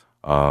 Yes.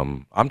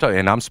 I'm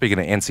speaking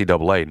to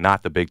NCAA,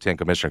 not the Big Ten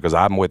commissioner, because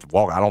I'm with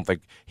Walker. I don't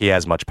think he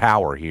has much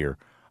power here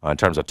in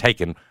terms of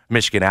taking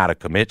Michigan out of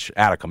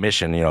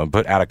commission,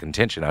 put out of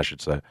contention, I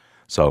should say.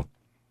 So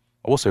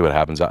we'll see what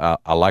happens.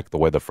 I like the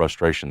way the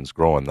frustration's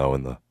growing, though,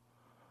 in the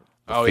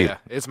field. Yeah,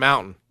 it's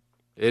mountain.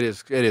 It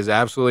is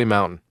absolutely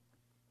mountain.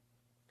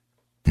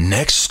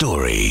 Next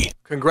story.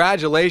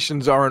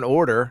 Congratulations are in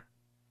order.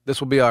 This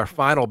will be our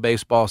final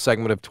baseball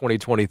segment of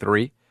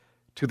 2023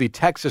 to the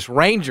Texas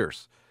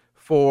Rangers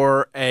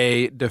for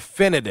a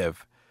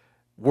definitive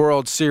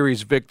World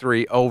Series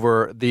victory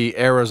over the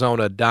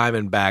Arizona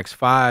Diamondbacks,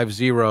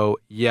 5-0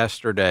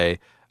 yesterday.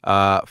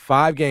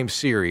 5-game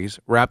series,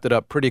 wrapped it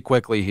up pretty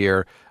quickly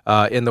here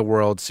in the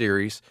World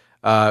Series.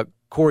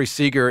 Corey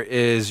Seager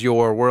is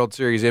your World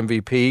Series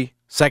MVP.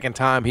 Second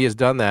time he has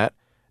done that.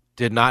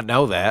 Did not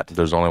know that.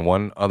 There's only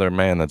one other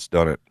man that's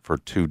done it for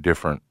two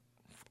different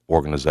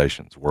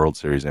organizations, World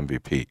Series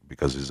MVP,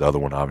 because his other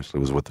one obviously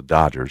was with the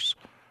Dodgers,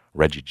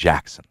 Reggie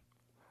Jackson.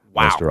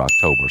 Wow. Mr.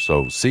 October.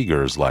 So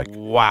Seager is like,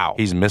 wow,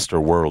 he's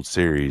Mr. World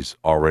Series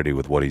already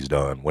with what he's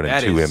done, winning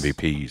two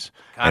MVPs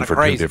and for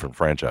crazy. Two different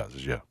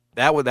franchises. Yeah,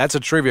 that's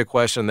a trivia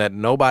question that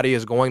nobody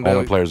is going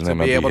to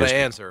be able to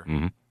answer.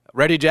 Mm-hmm.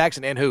 Reggie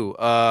Jackson and who?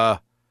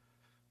 Alex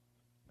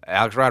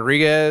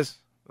Rodriguez,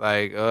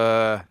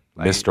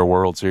 Mr.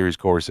 World Series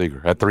Corey Seager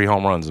had 3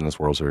 home runs in this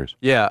World Series.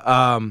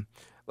 Yeah.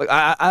 Look,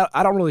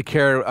 I don't really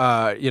care,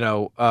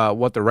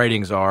 what the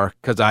ratings are,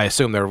 because I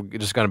assume they're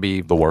just going to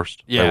be the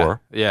worst. Yeah, they were.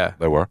 Yeah,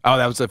 they were. Oh,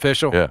 that was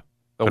official. Yeah,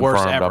 the confirmed,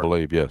 worst ever. I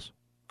believe. Yes,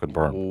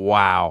 confirmed.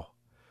 Wow,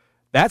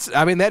 that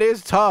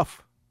is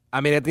tough. I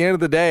mean, at the end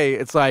of the day,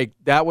 it's like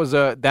that was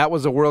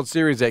a World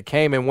Series that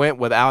came and went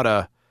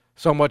without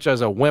so much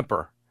as a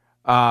whimper.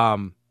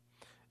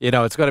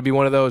 It's going to be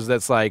one of those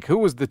that's like, who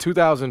was the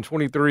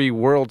 2023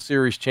 World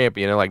Series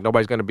champion? And like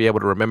nobody's going to be able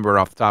to remember it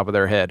off the top of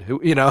their head. Who,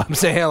 what I'm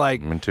saying?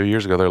 Like, 2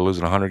 years ago they were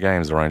losing 100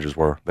 games. The Rangers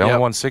were. They only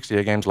won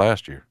 68 games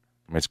last year.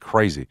 It's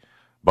crazy.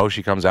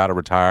 Boshi comes out of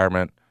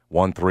retirement,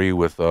 1-3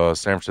 with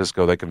San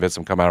Francisco. They convince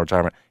him to come out of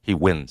retirement. He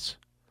wins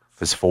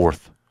his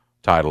 4th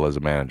title as a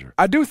manager.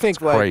 I do think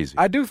crazy.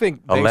 I do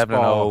think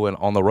baseball, 11-0 and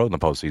on the road in the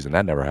postseason.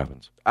 That never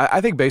happens.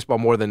 I think baseball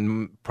more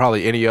than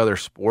probably any other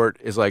sport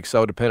is like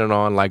so dependent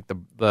on like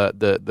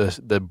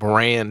the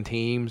brand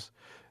teams.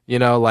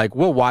 Like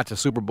we'll watch a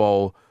Super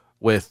Bowl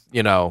with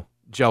Joe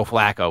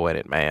Flacco in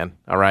it, man.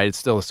 All right, it's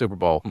still a Super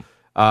Bowl.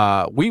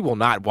 We will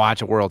not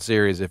watch a World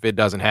Series if it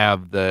doesn't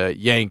have the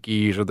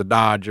Yankees or the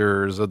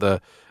Dodgers or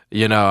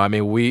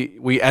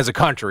we as a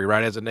country,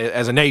 right, as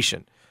a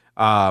nation.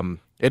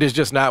 It is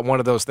just not one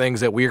of those things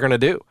that we're going to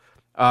do.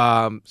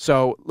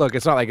 So look,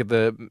 it's not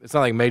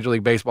like Major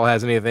League Baseball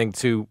has anything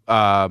to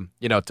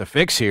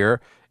fix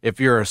here. If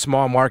you're a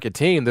small market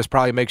team, this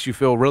probably makes you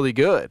feel really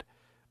good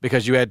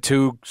because you had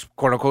 2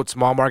 quote unquote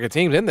small market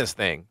teams in this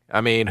thing. I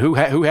mean, who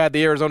had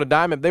the Arizona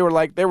Diamond? They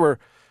were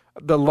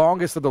the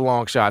longest of the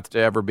long shots to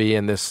ever be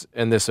in this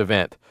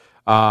event.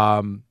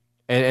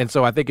 And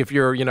so I think if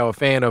you're a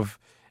fan of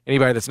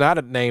anybody that's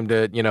not named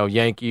a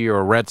Yankee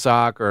or Red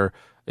Sox or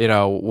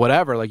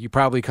whatever, like you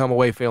probably come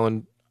away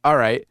feeling all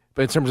right.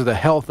 But in terms of the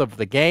health of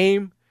the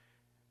game,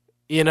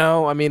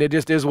 it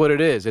just is what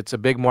it is. It's a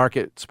big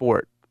market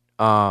sport.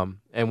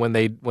 And when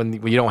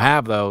you don't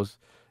have those,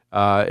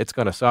 it's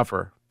going to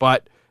suffer.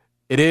 But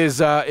it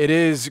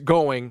is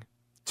going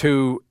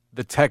to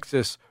the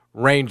Texas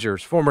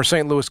Rangers, former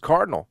St. Louis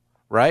Cardinal,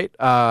 right?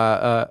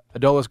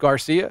 Adolis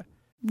Garcia.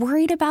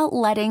 Worried about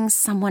letting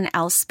someone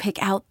else pick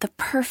out the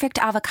perfect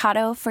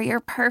avocado for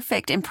your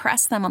perfect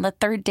impress them on the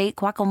third date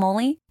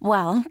guacamole?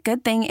 Well,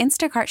 good thing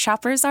Instacart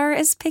shoppers are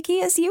as picky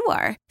as you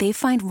are. They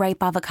find ripe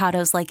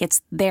avocados like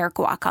it's their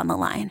guac on the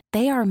line.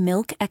 They are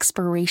milk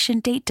expiration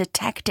date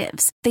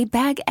detectives. They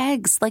bag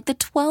eggs like the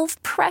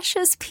 12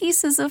 precious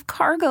pieces of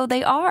cargo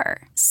they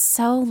are.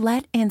 So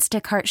let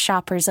Instacart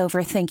shoppers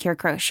overthink your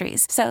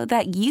groceries so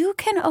that you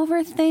can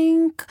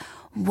overthink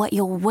what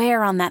you'll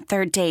wear on that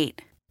third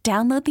date.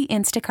 Download the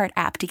Instacart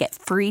app to get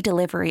free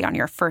delivery on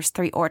your first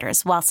 3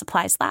 orders while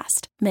supplies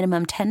last.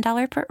 Minimum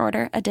 $10 per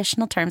order.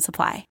 Additional terms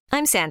apply.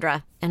 I'm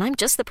Sandra, and I'm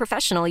just the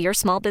professional your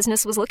small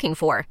business was looking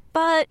for.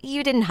 But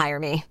you didn't hire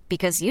me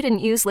because you didn't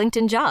use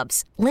LinkedIn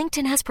Jobs.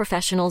 LinkedIn has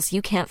professionals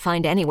you can't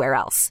find anywhere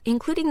else,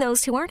 including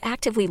those who aren't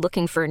actively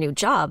looking for a new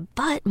job,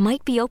 but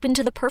might be open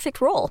to the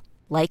perfect role,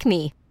 like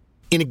me.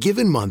 In a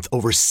given month,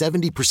 over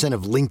 70%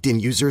 of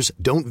LinkedIn users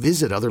don't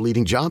visit other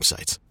leading job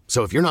sites.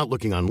 So if you're not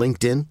looking on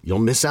LinkedIn, you'll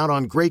miss out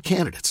on great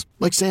candidates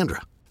like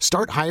Sandra.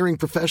 Start hiring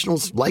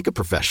professionals like a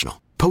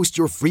professional. Post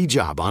your free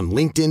job on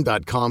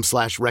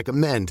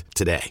linkedin.com/recommend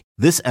today.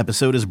 This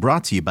episode is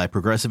brought to you by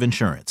Progressive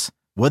Insurance.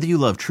 Whether you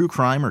love true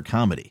crime or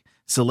comedy,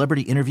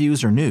 celebrity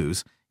interviews or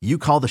news, you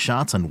call the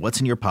shots on what's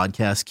in your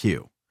podcast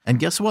queue. And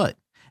guess what?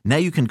 Now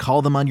you can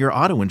call them on your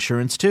auto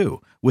insurance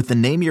too with the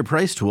Name Your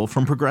Price tool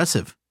from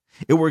Progressive.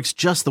 It works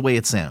just the way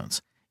it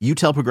sounds. You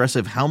tell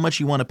Progressive how much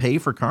you want to pay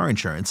for car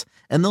insurance,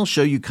 and they'll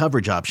show you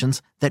coverage options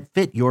that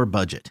fit your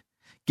budget.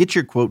 Get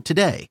your quote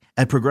today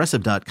at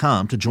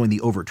Progressive.com to join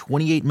the over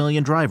 28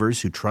 million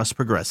drivers who trust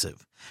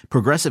Progressive.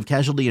 Progressive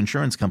Casualty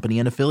Insurance Company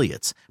and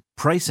Affiliates.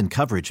 Price and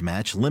coverage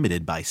match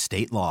limited by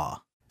state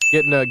law.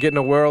 Getting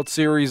a World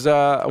Series.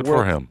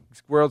 For him.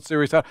 World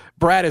Series.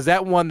 Brad, is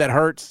that one that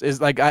hurts? Is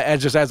like,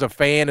 as a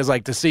fan, is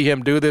like to see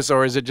him do this,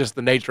 or is it just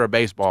the nature of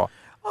baseball?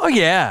 Oh,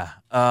 yeah.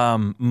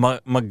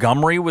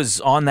 Montgomery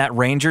was on that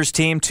Rangers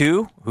team,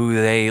 too, who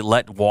they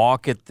let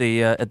walk at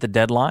the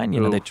deadline.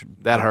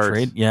 That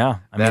hurts.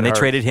 They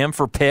traded him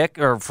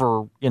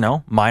for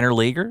minor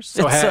leaguers.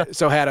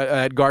 So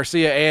had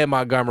Garcia and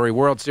Montgomery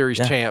World Series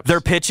champs.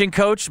 Their pitching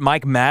coach,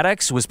 Mike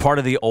Maddox, was part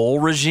of the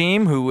old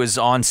regime who was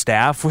on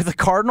staff with the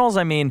Cardinals.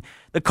 I mean,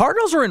 the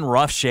Cardinals are in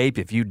rough shape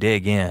if you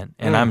dig in,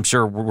 and I'm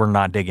sure we're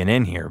not digging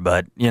in here,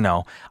 but,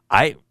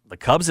 the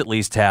Cubs at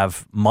least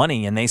have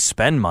money, and they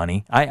spend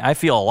money. I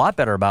feel a lot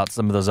better about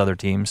some of those other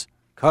teams.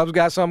 Cubs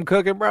got something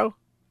cooking, bro?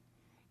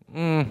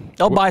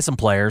 They'll buy some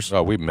players.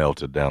 Oh, we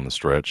melted down the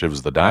stretch. It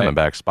was the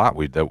Diamondback spot.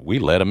 We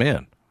let them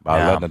in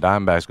by letting the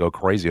Diamondbacks go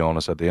crazy on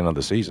us at the end of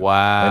the season.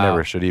 Wow. They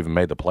never should have even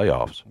made the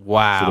playoffs.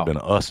 Wow. Should have been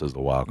us as the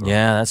wild card.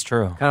 Yeah, that's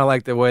true. Kind of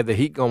like the way the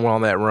Heat going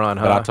on that run,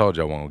 huh? But I told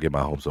you I wasn't going to get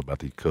my hopes up about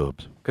these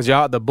Cubs. Because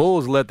the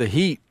Bulls let the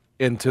Heat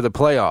into the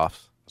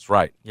playoffs. That's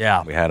right.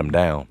 Yeah. We had them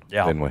down,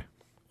 didn't we?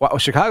 Wow,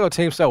 Chicago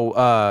team's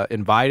so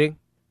inviting.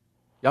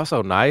 Y'all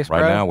so nice, Right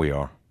bro. now we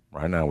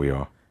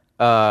are.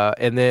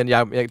 And then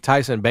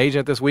Tyson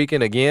Bagent this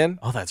weekend again.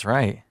 Oh, that's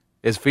right.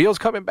 Is Fields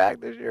coming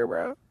back this year,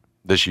 bro?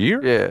 This year?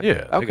 Yeah.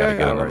 Yeah. They got to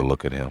get another right.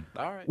 look at him.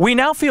 All right. We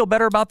now feel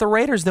better about the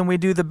Raiders than we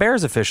do the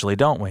Bears officially,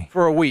 don't we?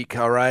 For a week,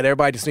 all right?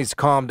 Everybody just needs to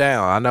calm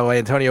down. I know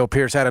Antonio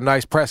Pierce had a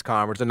nice press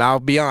conference, and I'll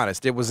be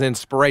honest, it was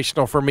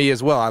inspirational for me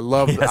as well. I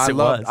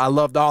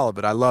loved all of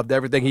it. I loved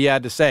everything he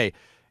had to say.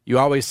 You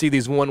always see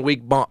these 1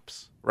 week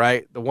bumps.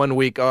 Right, the 1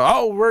 week.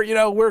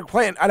 We're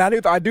playing, and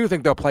I do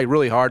think they'll play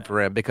really hard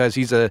for him because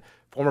he's a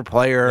former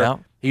player. Yeah.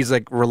 He's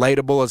like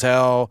relatable as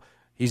hell.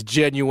 He's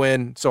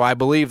genuine, so I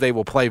believe they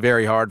will play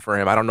very hard for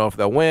him. I don't know if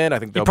they'll win. I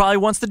think he probably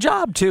wants the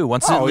job too.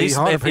 At least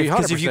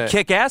because if you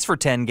kick ass for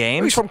 10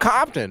 games, he's from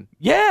Compton.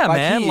 Yeah,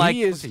 man.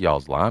 He is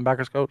y'all's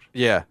linebackers coach.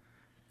 Yeah.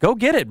 Go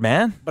get it,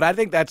 man. But I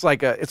think that's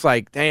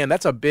damn,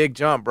 that's a big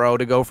jump, bro,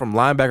 to go from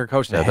linebacker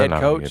coach to head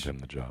coach. Give him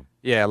the job.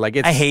 Yeah,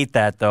 I hate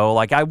that though.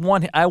 Like I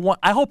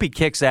hope he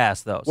kicks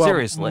ass though. Well,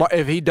 seriously.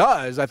 If he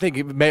does, I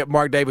think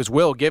Mark Davis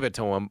will give it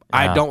to him.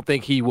 Yeah. I don't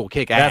think he will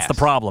kick ass. That's the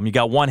problem. You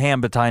got one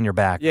hand behind your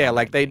back. Yeah,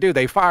 like they do.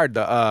 They fired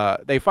the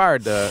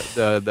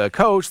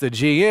coach, the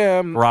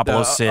GM,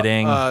 Garoppolo's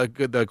sitting,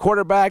 the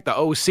quarterback, the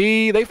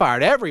OC. They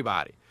fired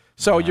everybody.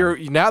 So you're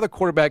now the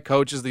quarterback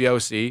coach is the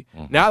OC.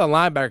 Mm-hmm. Now the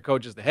linebacker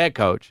coach is the head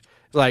coach.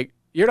 It's like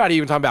you're not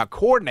even talking about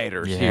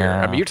coordinators here.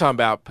 I mean, you're talking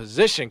about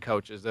position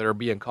coaches that are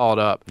being called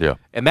up. Yeah.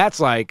 And that's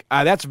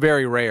that's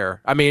very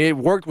rare. I mean, it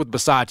worked with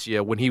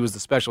Bisaccia when he was the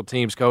special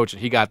teams coach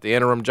and he got the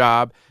interim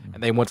job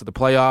and they went to the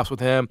playoffs with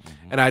him.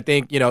 Mm-hmm. And I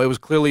think, it was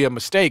clearly a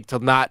mistake to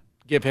not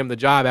give him the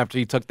job after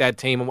he took that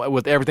team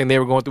with everything they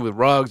were going through with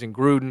Ruggs and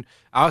Gruden.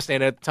 I was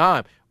saying at the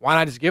time, why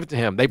not just give it to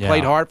him? They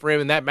played hard for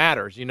him and that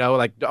matters,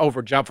 like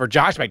over jump for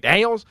Josh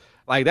McDaniels.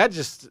 Like that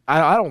just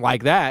I don't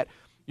like that.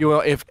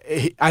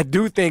 I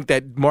do think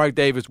that Mark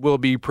Davis will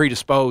be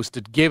predisposed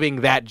to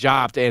giving that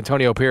job to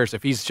Antonio Pierce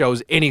if he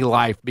shows any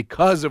life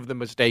because of the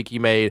mistake he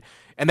made.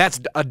 And that's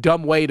a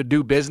dumb way to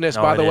do business,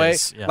 by the way.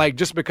 Yeah. Like,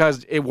 just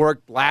because it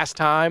worked last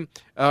time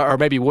or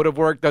maybe would have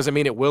worked doesn't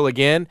mean it will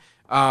again,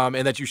 and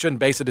that you shouldn't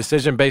base a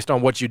decision based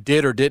on what you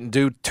did or didn't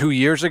do 2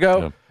 years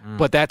ago. Yeah.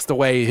 But that's the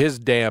way his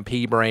damn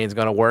pea brain's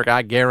going to work.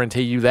 I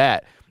guarantee you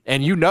that.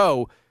 And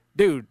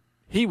dude,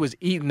 he was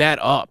eating that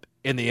up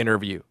in the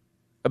interview.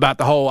 About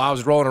the whole, I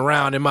was rolling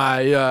around in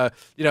my,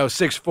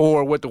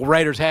 6'4" with the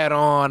Raiders hat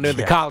on in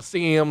the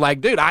Coliseum. Like,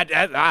 dude,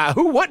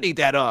 who wouldn't eat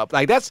that up?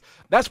 Like, that's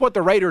what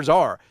the Raiders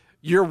are.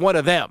 You're one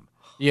of them.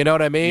 You know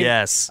what I mean?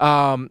 Yes.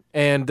 And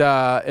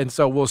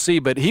so we'll see.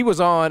 But he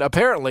was on,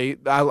 apparently,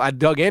 I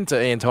dug into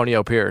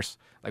Antonio Pierce.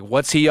 Like,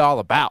 what's he all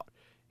about?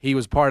 He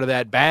was part of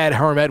that bad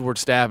Herm Edwards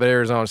staff at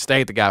Arizona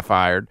State that got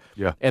fired.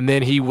 Yeah. And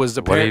then he was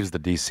apparently. He was the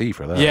DC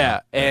for that.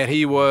 Yeah. And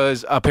he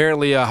was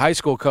apparently a high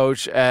school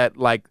coach at,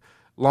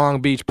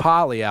 Long Beach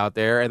Poly out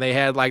there, and they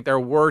had their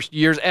worst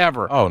years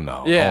ever. Oh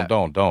no! Yeah.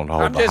 Don't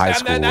hold the high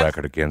school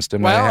record against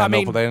them. Well,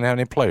 they didn't have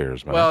any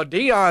players, man. Well,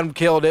 Dion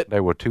killed it. They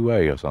were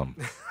 2A or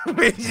something.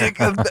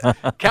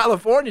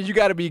 California, you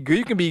got to be good.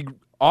 You can be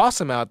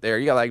awesome out there.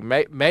 You got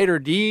Mater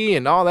D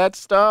and all that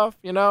stuff.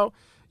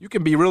 You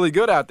can be really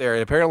good out there.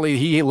 And apparently,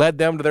 he led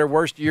them to their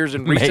worst years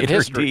in recent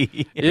history.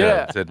 D.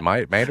 Yeah. Is it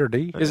Mater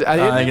D?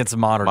 I think it's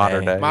Mater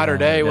Day. Mater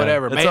Day,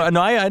 whatever.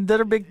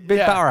 They're a big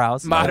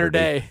powerhouse. Mater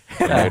Day.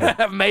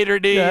 Mater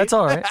D. Yeah, that's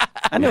all right.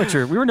 I know what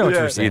we know what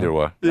you're saying. Either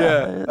way.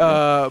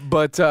 Yeah.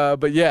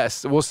 But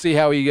yes, we'll see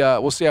how he.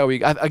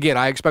 Again,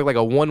 I expect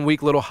a 1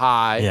 week little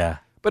high. Yeah.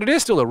 But it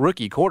is still a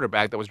rookie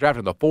quarterback that was drafted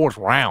in the 4th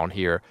round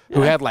here,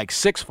 who had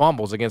 6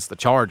 fumbles against the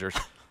Chargers.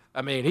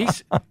 I mean,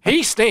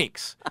 he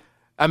stinks.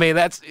 I mean,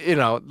 that's in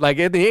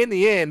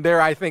the end,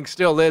 there I think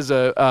still is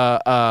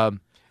a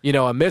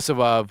missive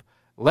of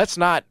let's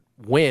not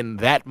win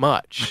that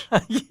much.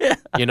 Yeah.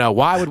 You know,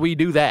 why would we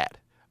do that?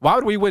 Why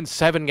would we win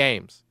 7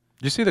 games?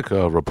 You see the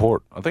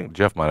report? I think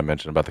Jeff might have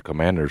mentioned about the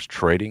Commanders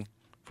trading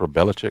for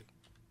Belichick.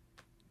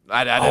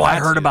 I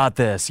heard about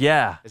this.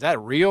 Yeah. Is that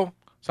real?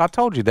 So I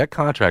told you that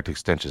contract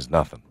extension is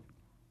nothing.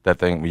 That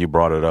thing you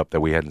brought it up that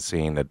we hadn't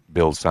seen, that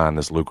Bill signed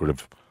this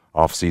lucrative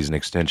offseason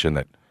extension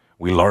that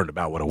we learned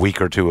about a week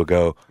or two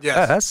ago.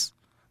 Yes.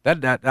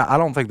 That I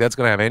don't think that's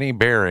going to have any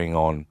bearing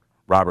on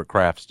Robert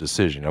Kraft's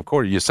decision. Of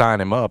course, you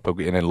sign him up and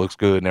it looks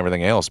good and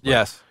everything else. But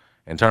yes.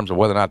 In terms of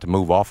whether or not to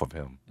move off of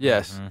him.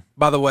 Yes. Mm-hmm.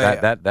 By the way,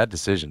 that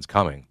decision's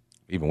coming,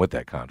 even with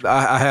that contract.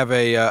 I have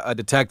a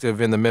detective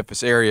in the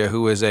Memphis area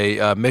who is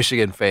a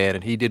Michigan fan,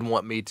 and he didn't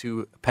want me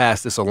to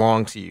pass this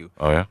along to you.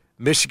 Oh, yeah?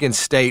 Michigan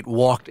State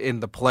walked in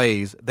the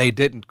plays. They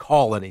didn't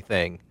call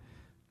anything.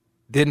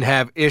 Didn't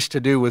have ish to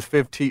do with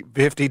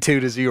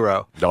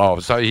 52-0. Oh,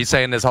 so he's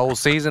saying this whole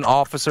season,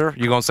 officer?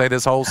 You going to say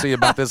this whole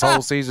about this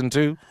whole season,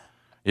 too?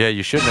 Yeah,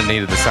 you shouldn't have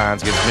needed the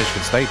signs against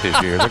Michigan State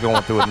this year. They're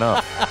going through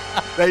enough.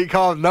 They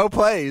called no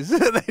plays.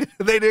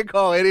 they didn't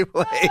call any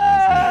plays.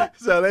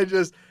 So they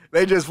just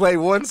played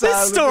one side.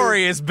 This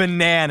story is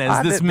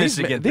bananas. This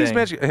Michigan thing.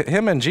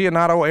 Him and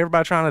Giannotto,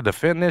 everybody trying to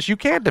defend this. You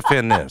can't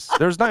defend this.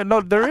 There is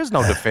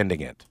no defending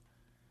it.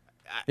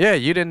 Yeah,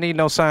 you didn't need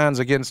no signs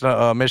against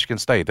Michigan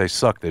State. They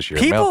suck this year.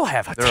 People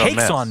have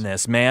takes on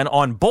this, man,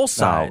 on both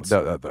sides.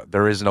 No,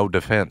 there is no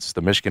defense.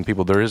 The Michigan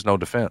people, there is no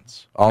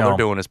defense. All they're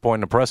doing is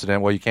pointing a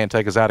precedent. Well, you can't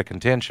take us out of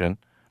contention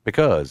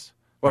because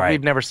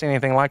we've never seen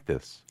anything like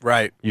this.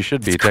 Right. You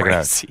should be taken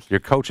out. Your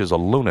coach is a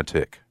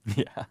lunatic.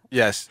 Yeah.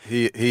 Yes,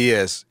 he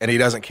is, and he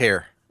doesn't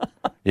care.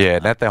 Yeah,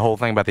 and that whole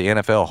thing about the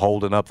NFL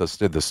holding up the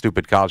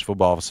stupid college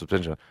football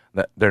suspension,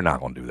 they're not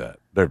going to do that.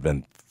 There have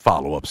been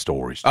follow-up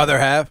stories. Oh, there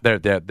have?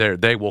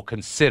 They will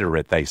consider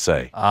it, they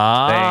say. They're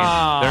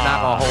not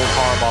going to hold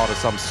Harbaugh to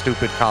some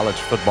stupid college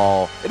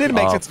football. It didn't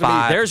make sense to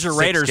me. There's your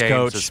Raiders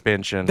coach.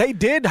 Suspension. They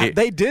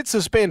did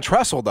suspend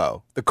Tressel,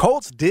 though. The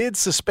Colts did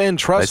suspend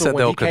Tressel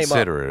when he came up. They said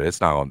they'll consider it. It's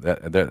not going it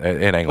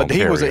ain't going to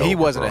carry But he over,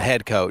 wasn't a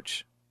head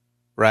coach,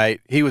 right?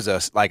 He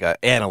was like an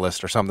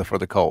analyst or something for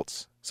the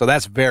Colts. So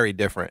that's very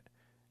different.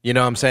 You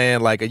know what I'm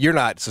saying? Like, you're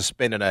not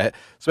suspending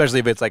especially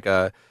if it's like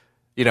the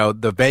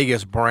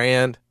Vegas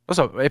brand.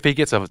 So if he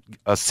gets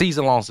a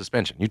season-long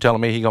suspension, you telling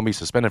me he's going to be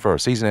suspended for a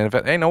season in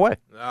NFL? Ain't no way.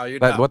 No,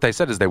 you're not. What they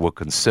said is they will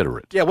consider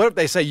it. Yeah, what if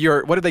they say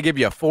what if they give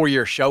you a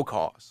 4-year show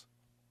cause?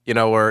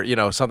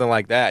 Or something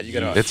like that.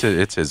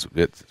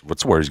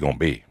 It's where he's going to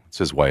be. It's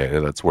his way.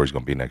 That's where he's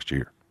going to be next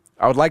year.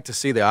 I would like to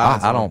see the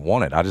odds. I don't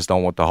want it. I just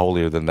don't want the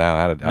holier than thou.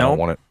 I don't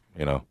want it.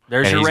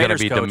 There's and your he's Raiders going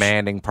to be coach.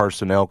 demanding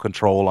personnel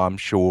control, I'm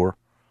sure.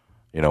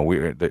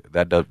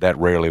 That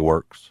rarely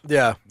works.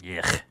 Yeah.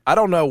 I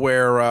don't know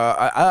where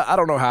I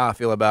don't know how I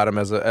feel about him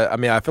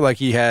I feel like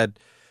he had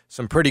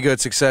some pretty good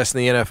success in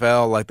the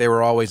NFL. Like, they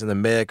were always in the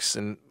mix,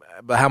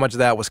 but how much of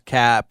that was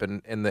cap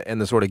and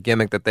the sort of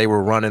gimmick that they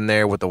were running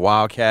there with the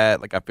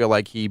Wildcat? Like, I feel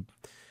like he,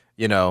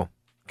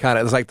 kind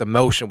of, it's like the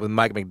motion with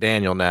Mike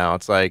McDaniel now.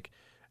 It's like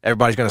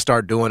everybody's going to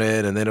start doing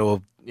it, and then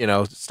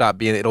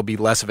it'll be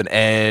less of an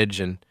edge,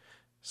 and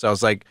so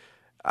it's like.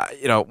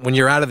 When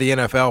you're out of the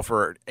NFL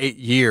for 8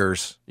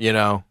 years,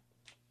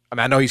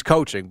 I know he's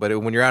coaching,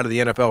 but when you're out of the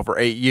NFL for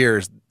 8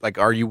 years, like,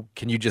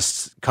 can you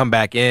just come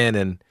back in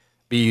and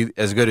be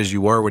as good as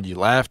you were when you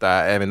left?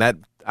 I feel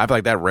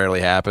like that rarely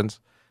happens,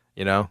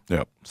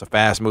 Yep. It's a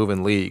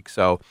fast-moving league.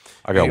 So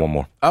I got one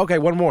more. Okay,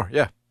 one more,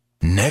 yeah.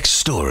 Next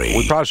story.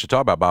 We probably should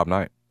talk about Bob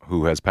Knight,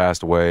 who has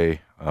passed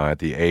away at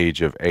the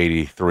age of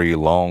 83,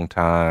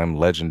 long-time,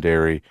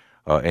 legendary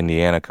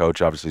Indiana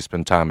coach, obviously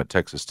spent time at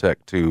Texas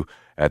Tech, too,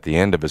 at the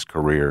end of his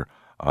career.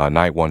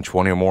 Knight won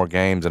 20 or more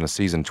games in a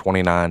season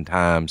 29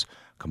 times,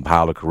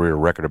 compiled a career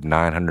record of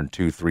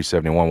 902,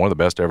 371, one of the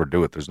best to ever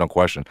do it. There's no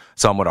question.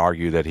 Some would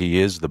argue that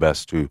he is the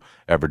best to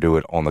ever do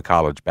it on the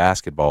college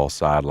basketball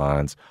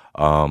sidelines.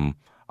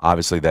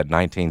 Obviously, that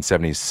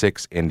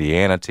 1976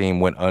 Indiana team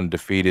went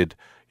undefeated.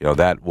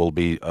 That will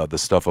be the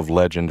stuff of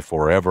legend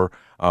forever.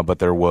 But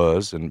there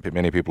was, and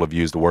many people have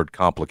used the word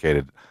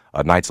complicated.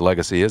 Knight's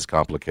legacy is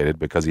complicated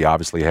because he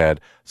obviously had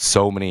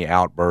so many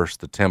outbursts,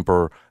 the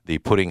temper, the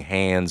putting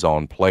hands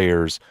on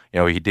players.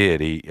 He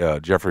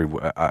did. Jeffrey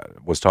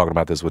was talking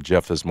about this with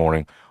Jeff this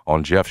morning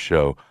on Jeff's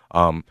show.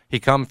 He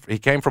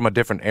came from a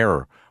different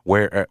era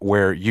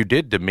where you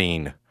did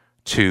demean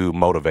to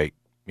motivate.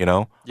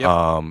 Yep.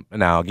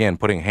 Now again,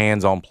 putting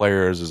hands on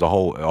players is a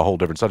whole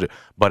different subject.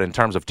 But in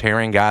terms of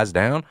tearing guys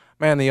down,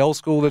 man, the old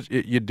school that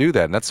you do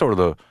that, and that's sort of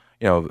the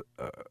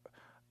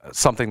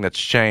something that's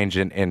changed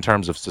in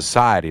terms of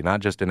society,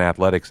 not just in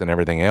athletics and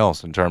everything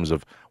else. In terms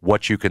of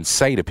what you can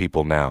say to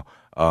people now,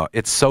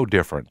 it's so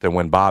different than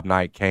when Bob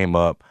Knight came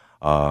up.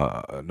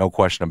 No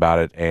question about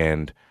it.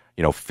 And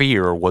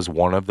fear was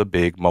one of the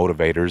big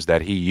motivators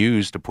that he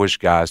used to push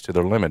guys to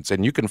their limits.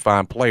 And you can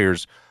find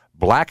players,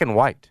 black and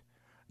white,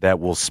 that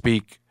will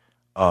speak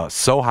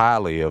so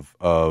highly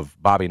of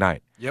Bobby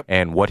Knight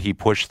and what he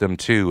pushed them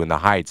to and the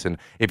heights. And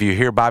if you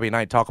hear Bobby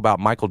Knight talk about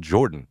Michael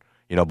Jordan,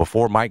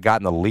 before Mike got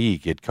in the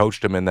league, it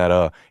coached him in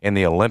that in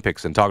the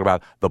Olympics and talked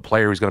about the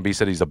player he's going to be.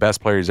 Said he's the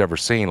best player he's ever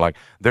seen. Like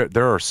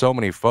there are so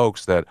many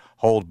folks that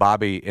hold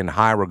Bobby in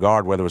high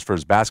regard, whether it was for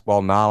his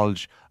basketball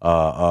knowledge,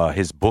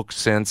 his book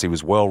sense, he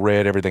was well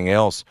read, everything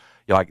else.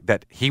 Like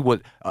that, he was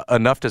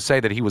enough to say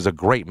that he was a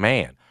great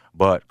man,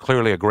 but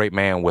clearly a great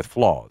man with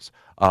flaws.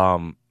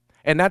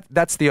 And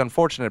that's the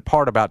unfortunate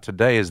part about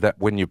today is that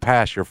when you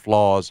pass, your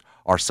flaws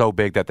are so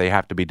big that they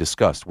have to be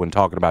discussed when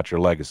talking about your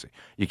legacy.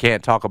 You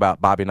can't talk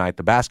about Bobby Knight,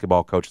 the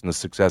basketball coach, and the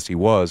success he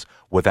was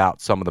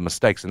without some of the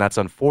mistakes, and that's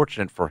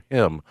unfortunate for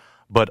him.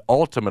 But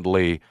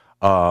ultimately,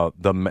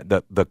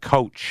 the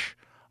coach,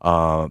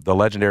 the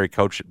legendary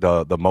coach,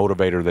 the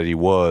motivator that he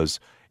was,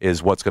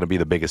 is what's going to be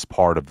the biggest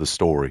part of the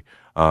story.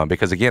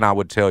 Because, again, I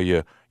would tell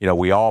you,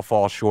 we all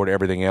fall short of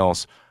everything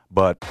else,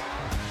 but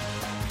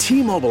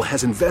T-Mobile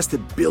has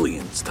invested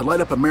billions to light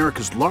up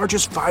America's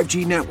largest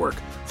 5G network,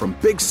 from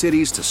big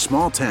cities to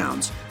small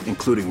towns,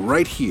 including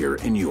right here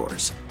in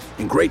yours.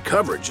 And great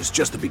coverage is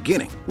just the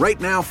beginning. Right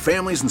now,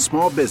 families and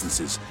small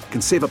businesses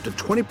can save up to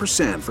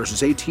 20%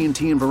 versus AT&T and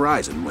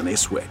Verizon when they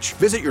switch.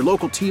 Visit your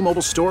local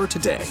T-Mobile store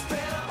today.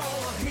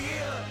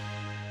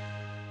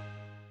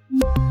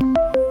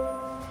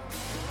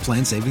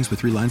 Plan savings with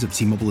 3 lines of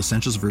T-Mobile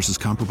Essentials versus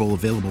comparable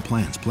available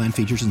plans. Plan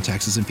features and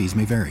taxes and fees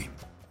may vary.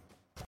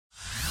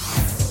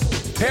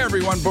 Hey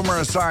everyone, Boomer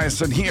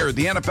Esiason here.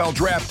 The NFL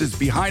Draft is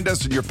behind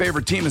us and your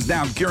favorite team is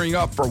now gearing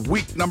up for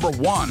week number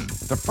 1.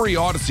 The free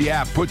Odyssey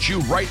app puts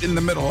you right in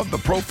the middle of the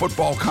pro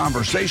football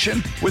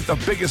conversation with the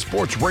biggest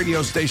sports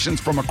radio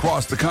stations from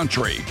across the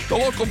country. The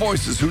local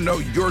voices who know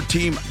your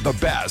team the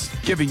best,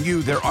 giving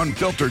you their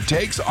unfiltered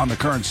takes on the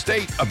current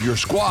state of your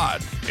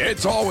squad.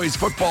 It's always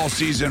football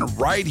season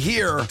right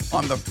here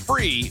on the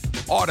free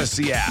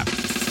Odyssey app.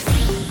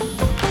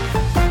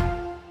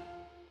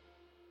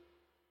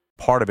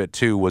 Part of it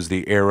too was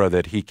the era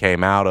that he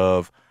came out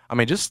of. I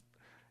mean, just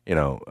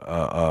the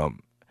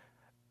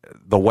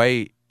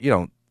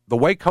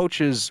way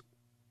coaches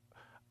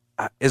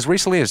as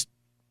recently as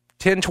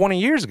 10,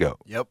 20 years ago.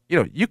 Yep.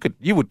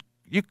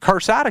 You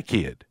curse out a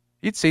kid.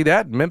 You'd see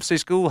that in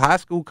Memphis school, high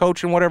school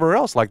coaching, whatever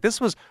else. Like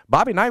this was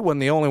Bobby Knight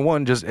wasn't the only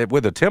one just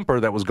with a temper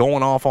that was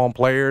going off on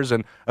players.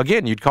 And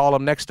again, you'd call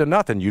them next to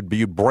nothing.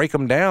 You'd break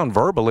them down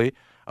verbally.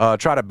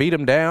 Try to beat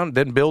him down,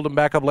 then build him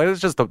back up later.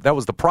 It's just that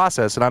was the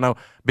process. And I know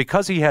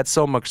because he had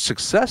so much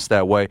success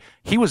that way,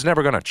 he was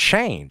never going to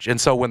change. And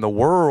so when the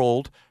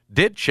world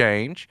did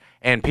change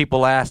and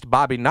people asked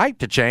Bobby Knight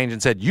to change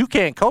and said, you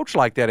can't coach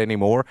like that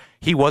anymore,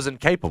 he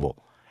wasn't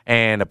capable.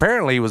 And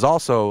apparently he was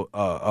also,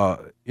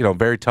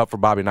 very tough for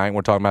Bobby Knight.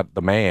 We're talking about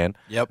the man.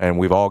 Yep. And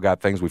we've all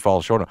got things we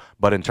fall short of.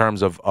 But in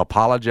terms of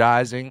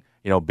apologizing,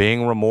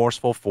 being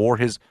remorseful for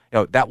his,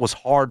 that was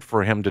hard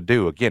for him to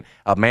do. Again,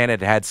 a man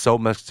had had so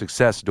much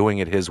success doing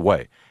it his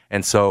way.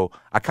 And so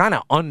I kind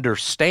of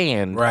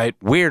understand, right?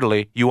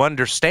 Weirdly, you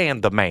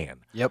understand the man.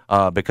 Yep.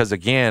 Because,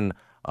 again,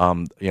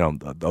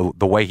 the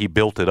way he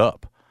built it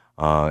up,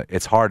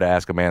 it's hard to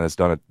ask a man that's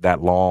done it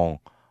that long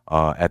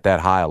at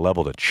that high a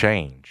level to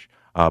change.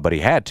 But he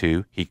had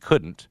to. He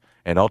couldn't.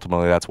 And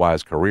ultimately, that's why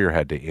his career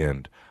had to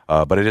end.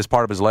 But it is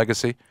part of his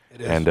legacy.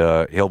 It is.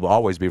 And he'll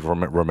always be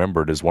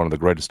remembered as one of the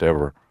greatest to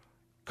ever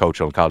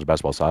coach on the college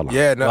basketball sideline.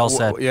 Yeah, well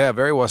said. Yeah,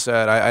 very well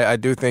said. I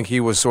do think he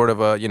was sort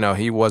of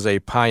he was a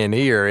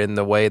pioneer in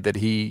the way that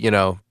he,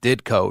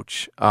 did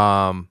coach.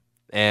 And,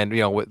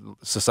 what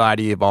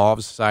society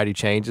evolves, society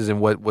changes,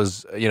 and what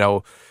was,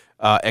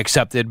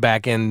 accepted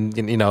back in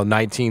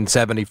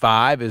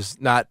 1975 is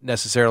not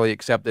necessarily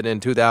accepted in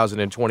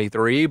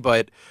 2023.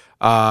 But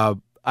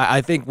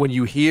I think when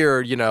you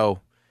hear,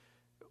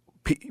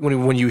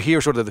 when you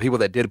hear sort of the people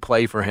that did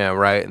play for him,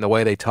 right, and the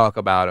way they talk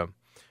about him,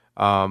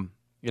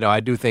 I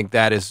do think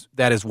that is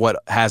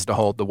what has to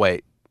hold the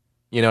weight.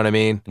 You know what I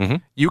mean? Mm-hmm.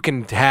 You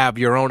can have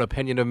your own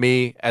opinion of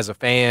me as a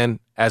fan,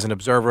 as an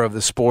observer of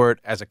the sport,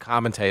 as a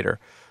commentator.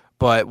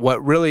 But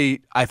what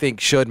really I think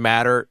should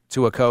matter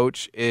to a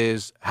coach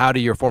is how do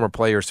your former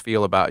players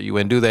feel about you,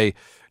 and do they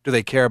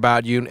care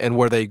about you, and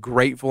were they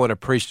grateful and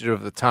appreciative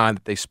of the time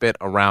that they spent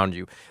around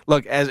you?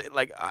 Look,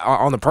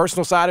 on the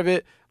personal side of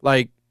it,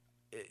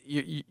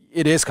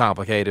 it is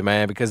complicated,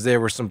 man, because there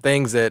were some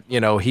things that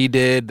he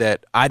did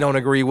that I don't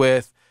agree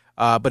with.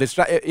 But it's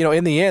not,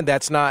 in the end,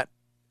 that's not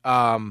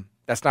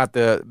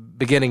the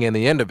beginning and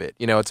the end of it.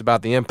 It's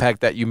about the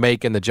impact that you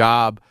make in the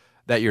job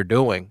that you're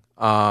doing.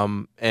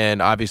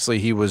 And obviously,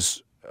 he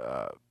was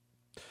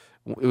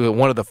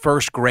one of the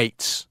first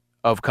greats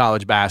of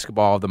college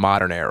basketball of the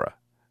modern era.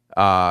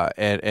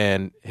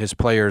 And his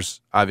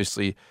players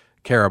obviously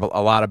care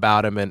a lot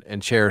about him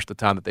and cherish the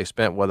time that they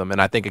spent with him.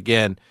 And I think,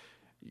 again,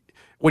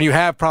 when you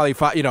have probably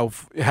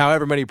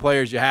however many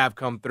players you have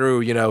come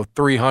through,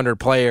 300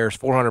 players,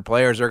 400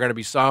 players, there are going to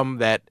be some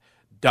that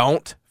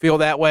don't feel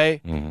that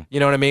way. Mm-hmm. You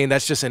know what I mean?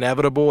 That's just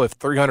inevitable. If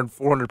 300,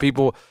 400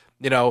 people,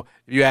 if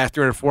you ask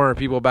 300 or 400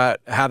 people about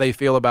how they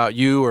feel about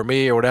you or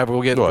me or whatever,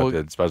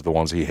 especially the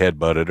ones he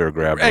headbutted or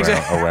grabbed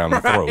around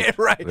the throat.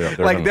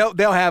 Right.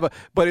 They'll have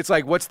but it's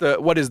like,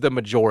 what is the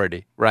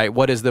majority, right?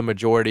 What is the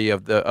majority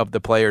of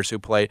the players who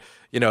play,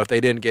 if they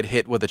didn't get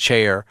hit with a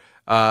chair,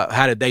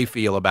 how did they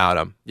feel about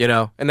them,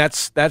 And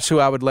that's who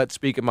I would let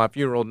speak at my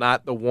funeral,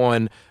 not the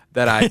one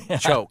that I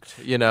choked,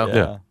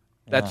 Yeah.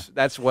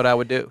 That's what I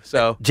would do.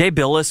 So Jay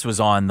Billis was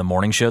on the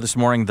morning show this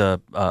morning,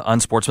 the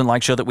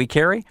unsportsmanlike show that we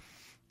carry,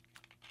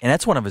 and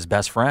that's one of his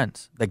best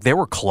friends. Like, they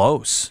were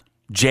close.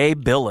 Jay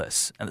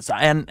Billis,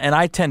 and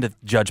I tend to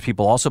judge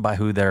people also by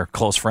who their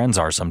close friends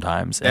are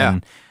sometimes.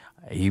 And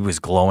he was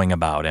glowing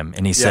about him,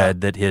 and he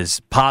said that his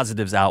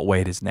positives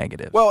outweighed his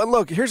negatives. Well, and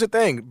look, here's the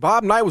thing: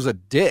 Bob Knight was a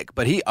dick,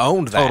 but he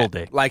owned that. Total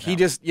dick. Like he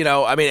just,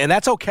 and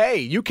that's okay.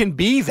 You can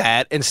be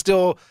that and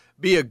still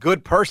be a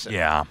good person.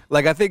 Yeah.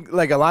 Like, I think,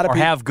 like, a lot of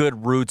people have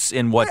good roots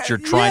in what you're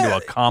trying to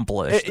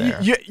accomplish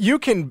there. You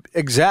can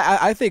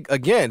I think,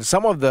 again,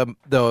 some of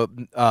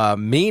the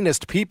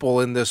meanest people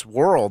in this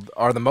world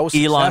are the most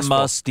Elon successful.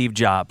 Musk, Steve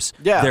Jobs.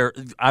 Yeah.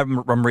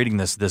 I'm reading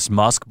this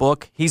Musk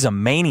book. He's a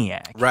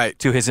maniac. Right.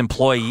 To his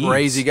employees.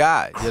 Crazy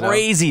guy.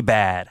 Crazy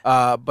bad.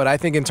 But I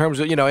think in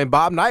terms of, and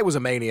Bob Knight was a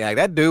maniac.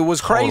 That dude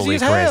was crazy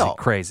as hell.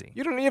 Crazy.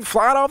 You don't even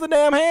fly off the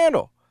damn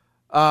handle.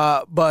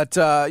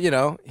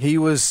 But he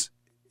was...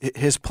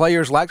 His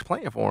players liked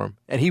playing for him,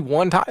 and he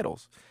won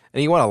titles,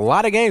 and he won a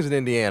lot of games in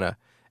Indiana,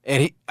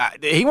 and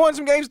he won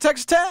some games at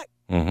Texas Tech.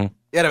 Mm-hmm.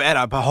 He had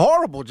a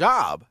horrible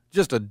job,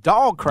 just a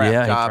dog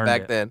crap job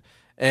back then.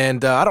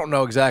 And I don't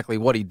know exactly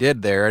what he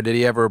did there. Did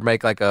he ever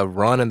make like a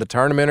run in the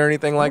tournament or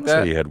anything like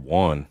that? He had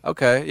one.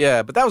 Okay,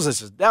 yeah, but that was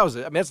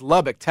it's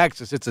Lubbock,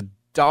 Texas. It's a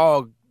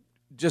dog,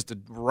 just a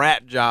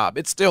rat job.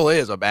 It still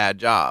is a bad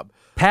job.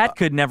 Pat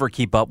could never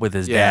keep up with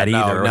his dad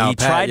either. He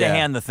tried to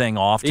hand the thing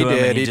off to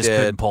him, and he just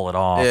couldn't pull it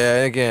off.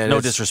 Yeah, again, no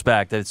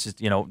disrespect. It's just,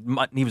 he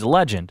was a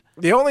legend.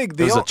 It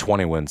was a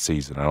 20-win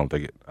season. I don't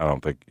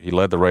think he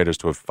led the Raiders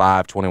to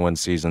 5 20-win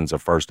seasons, a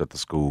first at the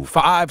school.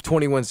 5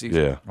 20-win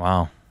seasons. Yeah.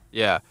 Wow.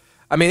 Yeah.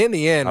 I mean, in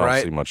the end, I don't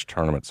right? see much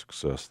tournament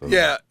success, though.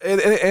 Yeah,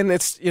 and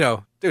it's,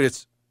 dude,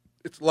 it's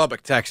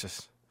Lubbock,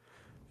 Texas.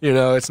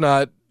 It's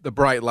not the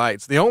bright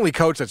lights. The only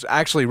coach that's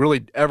actually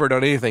really ever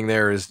done anything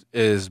there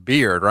is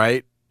Beard,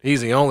 right?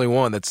 He's the only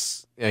one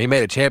that's he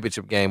made a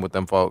championship game with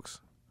them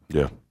folks.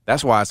 Yeah.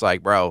 That's why it's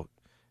like, bro,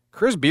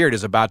 Chris Beard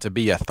is about to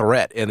be a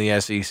threat in the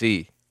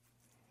SEC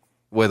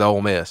with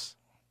Ole Miss.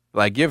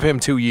 Like, give him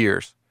 2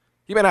 years.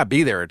 He may not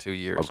be there in 2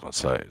 years. I was going to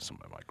say,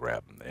 somebody might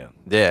grab him then.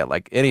 Yeah,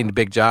 like any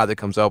big job that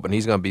comes open,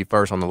 he's going to be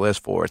first on the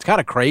list for. It's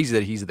kind of crazy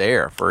that he's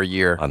there for a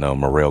year. I know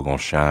Morrell going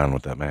to shine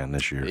with that man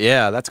this year.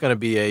 Yeah, that's going to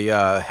be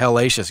a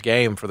hellacious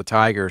game for the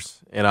Tigers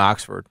in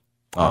Oxford.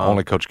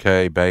 Only Coach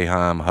K,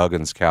 Boeheim,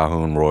 Huggins,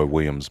 Calhoun, Roy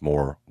Williams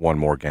won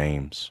more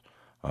games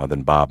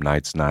than Bob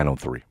Knight's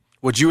 903.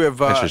 Would you have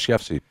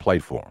Krzyzewski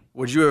played for him?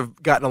 Would you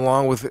have gotten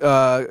along with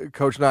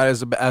Coach Knight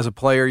as a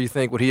player? You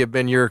think would he have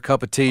been your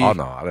cup of tea? Oh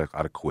no, I'd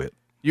have quit.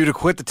 You'd have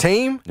quit the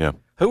team? Yeah.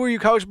 Who were you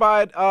coached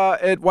by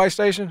at White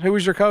Station? Who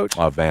was your coach?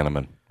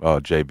 Vanneman,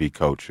 JB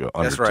coach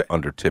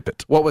under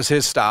Tippett. What was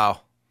his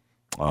style?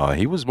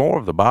 He was more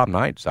of the Bob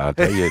Knight side.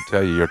 I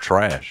tell you, you're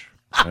trash.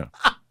 Yeah.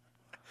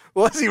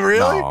 Was he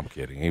really? No, I'm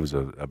kidding. He was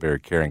a very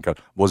caring coach.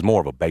 Was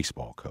more of a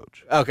baseball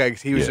coach. Okay,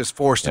 he was just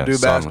forced to do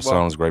basketball.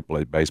 Son was a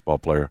great baseball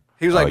player.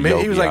 He was like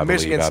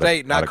Michigan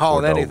State, not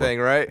calling anything,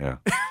 right?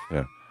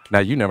 Yeah. Now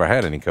you never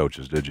had any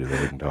coaches, did you?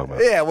 That we can talk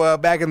about. Yeah, well,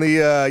 back in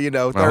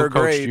the third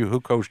grade. Who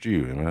coached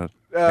you?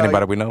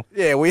 Anybody we know?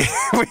 Yeah, we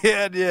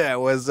had. Yeah, it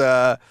was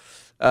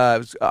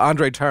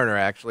Andre Turner,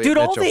 actually. Dude,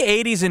 all the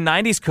 80s and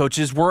 90s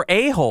coaches were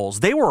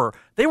a-holes. They were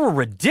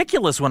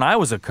ridiculous when I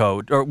was a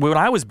coach, or when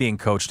I was being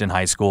coached in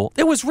high school.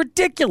 It was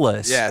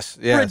ridiculous. Yes.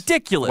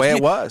 Ridiculous. The way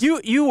it was.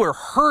 You were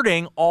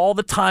hurting all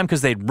the time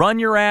because they'd run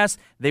your ass.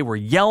 They were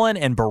yelling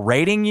and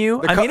berating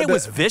you. It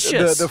was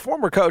vicious. The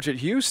former coach at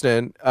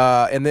Houston,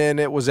 and then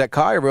it was at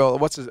Collierville.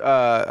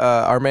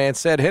 Our man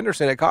Sid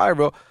Henderson at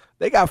Collierville.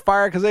 They got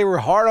fired because they were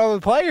hard on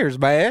the players,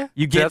 man.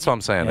 That's what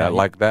I'm saying.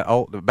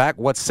 Back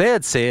what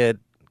said.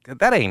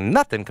 That ain't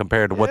nothing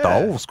compared to what the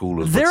old schoolers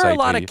would say. There are a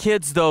lot of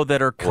kids, though,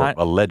 that are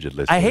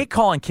allegedly. I hate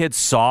calling kids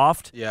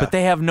soft, but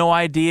they have no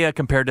idea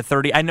compared to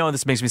 30. I know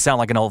this makes me sound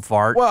like an old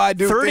fart. Well, I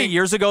do. 30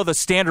 years ago, the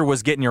standard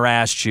was getting your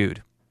ass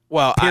chewed.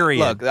 Well,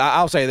 period.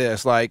 I'll say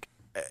this: like,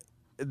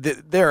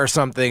 there are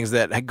some things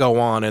that go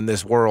on in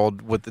this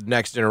world with the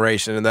next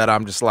generation, and that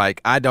I'm just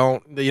like, I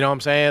don't. You know what I'm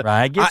saying?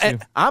 Right, I get you.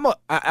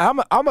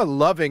 I'm a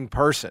loving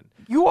person.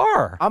 You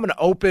are. I'm an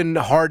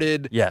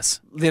open-hearted. Yes.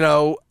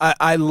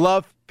 I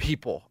love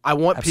people. I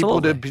want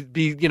people to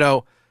be.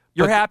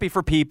 You're happy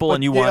for people,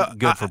 and you want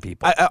good for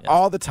people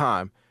all the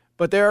time.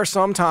 But there are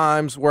some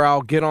times where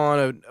I'll get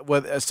on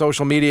a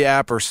social media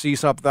app or see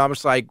something. I'm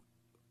just like,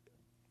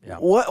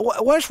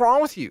 what's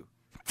wrong with you?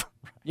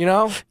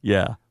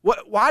 Yeah.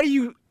 Why do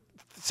you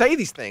say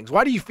these things?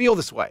 Why do you feel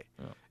this way?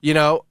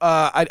 Yeah.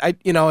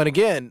 And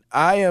again,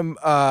 I am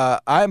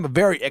a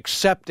very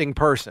accepting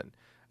person.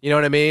 You know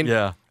what I mean?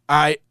 Yeah.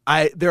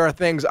 There are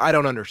things I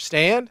don't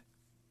understand,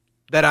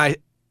 that I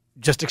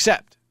just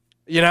accept.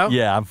 You know?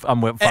 Yeah, I'm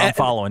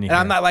following you. And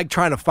I'm not like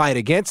trying to fight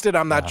against it.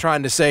 I'm not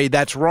trying to say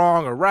that's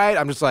wrong or right.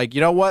 I'm just like,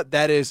 you know what?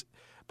 That is.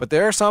 But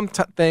there are some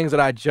things that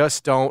I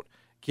just don't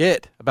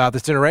get about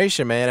this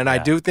generation, man. And I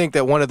do think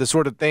that one of the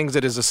sort of things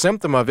that is a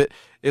symptom of it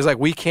is like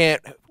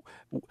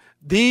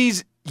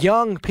these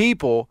young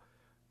people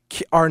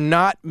are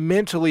not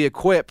mentally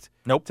equipped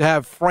to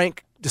have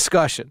frank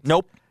discussions.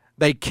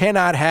 They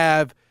cannot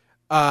have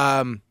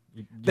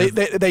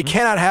they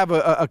cannot have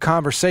a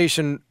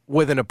conversation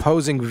with an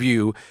opposing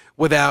view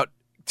without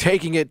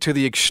taking it to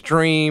the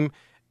extreme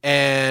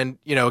and,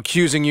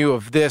 accusing you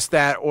of this,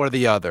 that, or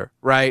the other,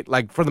 right?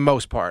 Like, for the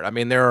most part. I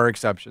mean, there are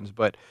exceptions,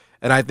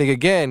 and I think,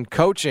 again,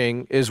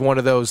 coaching is one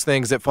of those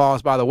things that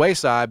falls by the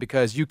wayside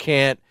because you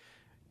can't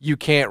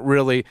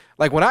really,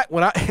 like, when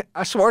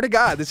I swear to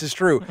God, this is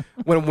true.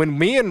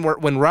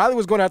 when Riley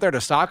was going out there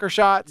to soccer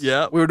shots,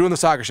 we were doing the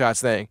soccer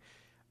shots thing.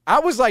 I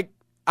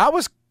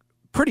was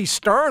pretty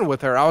stern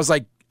with her. I was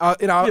like,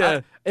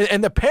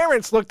 and the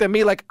parents looked at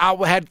me like I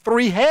had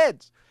 3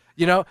 heads.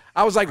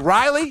 I was like,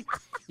 Riley,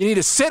 you need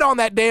to sit on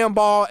that damn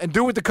ball and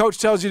do what the coach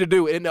tells you to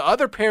do. And the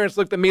other parents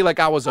looked at me like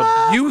I was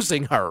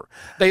abusing her.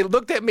 They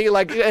looked at me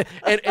like,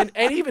 and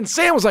even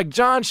Sam was like,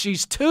 John,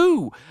 she's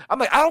 2. I'm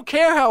like, I don't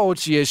care how old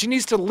she is. She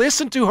needs to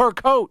listen to her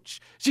coach.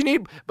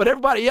 But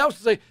everybody else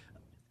is like,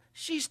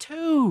 she's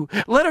 2.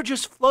 Let her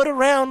just float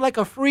around like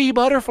a free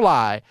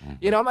butterfly.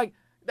 I'm like,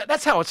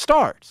 that's how it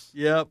starts.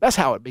 Yep. That's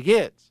how it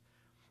begins.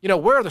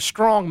 Where are the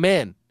strong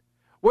men?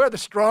 Where are the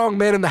strong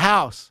men in the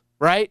house,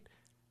 right?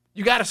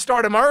 You got to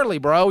start them early,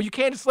 bro. You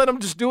can't just let them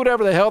just do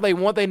whatever the hell they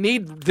want. They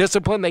need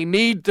discipline. They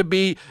need to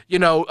be,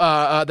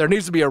 there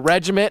needs to be a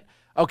regiment,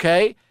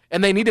 okay?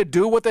 And they need to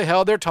do what the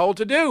hell they're told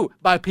to do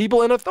by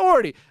people in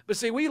authority. But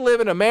see, we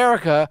live in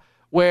America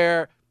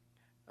where,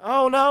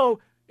 oh, no,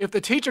 if the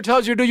teacher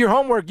tells you to do your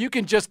homework, you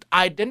can just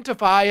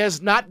identify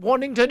as not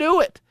wanting to do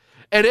it.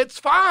 And it's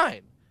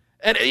fine.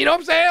 And you know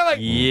what I'm saying? Like,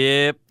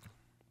 yep.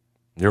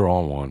 You're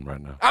on one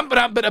right now.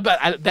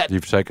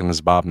 You've taken this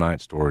Bob Knight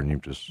story and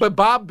you've just. But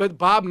Bob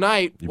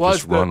Knight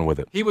run with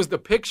it. He was the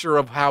picture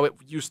of how it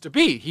used to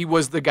be. He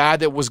was the guy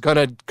that was going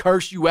to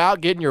curse you out,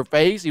 get in your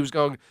face. He was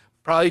going to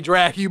probably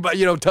drag you, but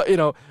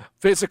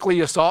physically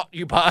assault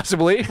you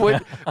possibly,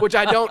 which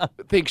I don't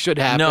think should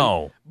happen.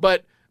 No.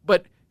 But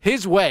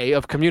his way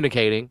of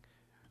communicating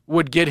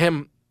would get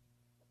him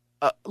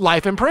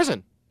life in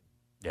prison.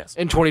 Yes.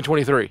 In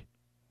 2023,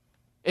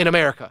 in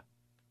America.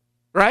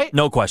 Right?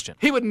 No question.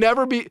 He would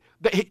never be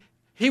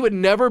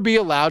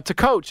allowed to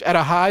coach at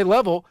a high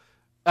level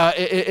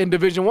in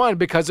Division I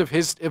because of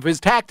his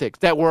tactics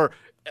that were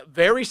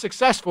very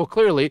successful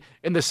clearly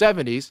in the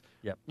 70s.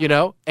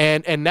 Yep.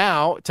 And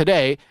now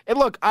today. And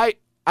look, I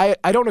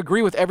don't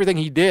agree with everything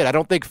he did. I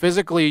don't think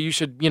physically you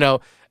should,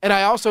 and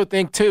I also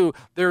think too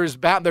there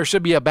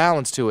should be a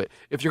balance to it.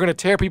 If you're going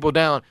to tear people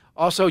down,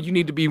 also you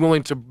need to be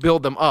willing to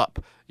build them up.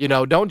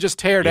 Don't just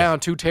tear down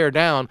to tear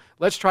down.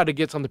 Let's try to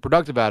get something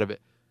productive out of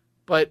it.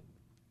 But,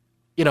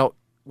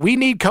 we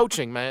need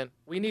coaching, man.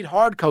 We need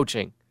hard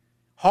coaching.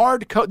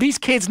 These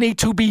kids need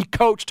to be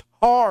coached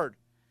hard.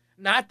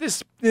 Not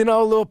this,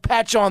 little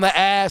patch on the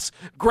ass.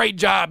 Great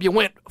job. You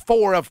went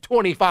 4 of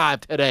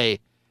 25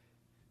 today.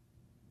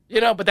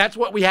 But that's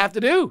what we have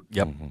to do.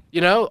 Yep.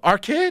 Our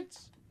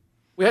kids.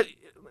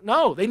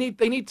 They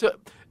need to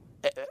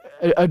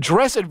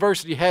address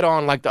adversity head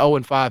on like the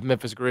 0-5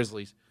 Memphis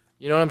Grizzlies.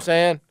 You know what I'm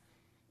saying?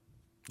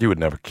 You would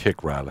never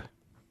kick Riley.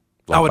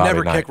 I would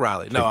never kick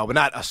Riley. No, I would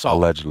not assault.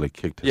 Allegedly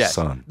kicked his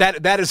son.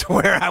 That is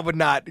where I would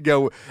not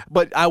go.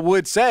 But I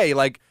would say,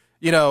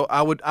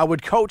 I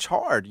would coach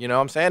hard. You know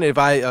what I'm saying? If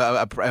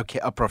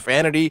a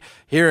profanity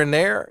here and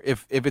there,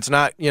 if it's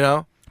not,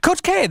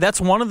 Coach K,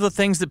 that's one of the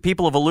things that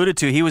people have alluded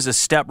to. He was a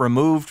step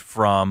removed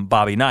from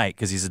Bobby Knight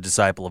because he's a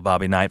disciple of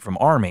Bobby Knight from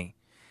Army.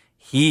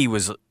 He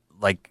was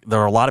there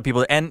are a lot of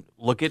people, and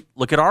look at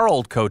our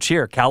old coach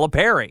here,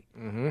 Calipari.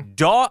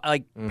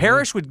 Mm-hmm.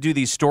 Parrish would do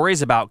these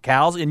stories about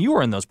Cal's, and you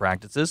were in those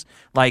practices.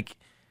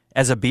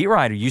 As a beat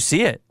writer, you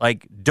see it,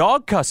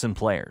 dog cussing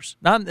players.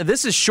 Now,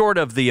 this is short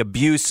of the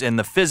abuse and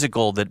the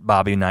physical that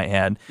Bobby Knight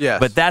had. Yes.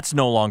 But that's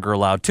no longer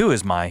allowed too,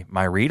 is my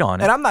read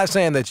on it. And I'm not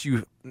saying that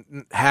you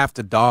have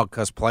to dog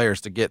cuss players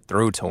to get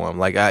through to them.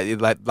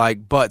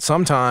 But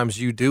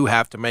sometimes you do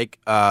have to make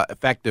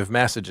effective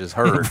messages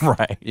heard.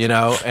 Right.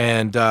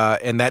 And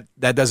that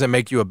doesn't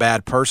make you a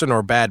bad person or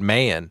a bad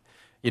man.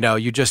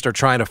 You just are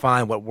trying to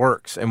find what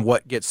works and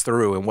what gets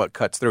through and what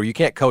cuts through. You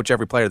can't coach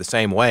every player the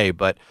same way,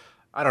 but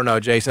I don't know,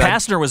 Jason.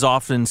 Pastner was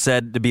often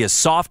said to be a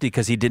softie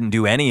because he didn't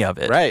do any of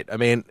it. Right. I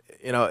mean,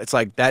 it's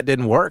like that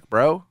didn't work,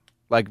 bro.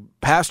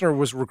 Pastner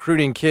was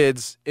recruiting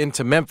kids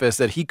into Memphis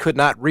that he could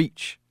not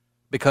reach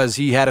because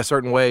he had a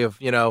certain way of,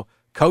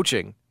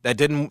 coaching that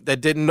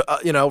didn't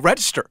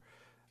register.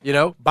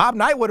 Bob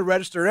Knight would have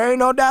registered. There ain't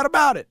no doubt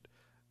about it.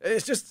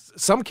 It's just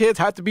some kids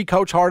have to be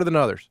coached harder than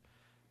others.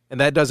 And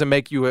that doesn't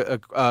make you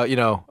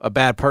a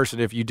bad person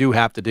if you do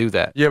have to do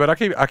that. Yeah, but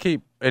I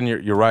keep, and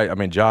you're right. I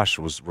mean, Josh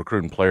was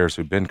recruiting players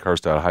who'd been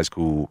cursed out of high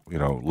school,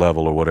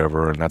 level or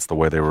whatever, and that's the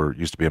way they were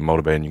used to being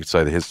motivated. You could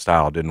say that his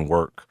style didn't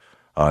work,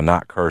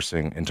 not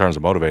cursing in terms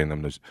of motivating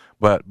them.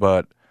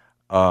 But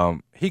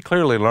he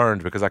clearly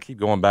learned, because I keep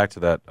going back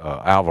to that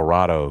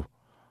Alvarado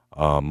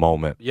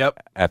moment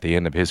at the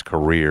end of his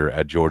career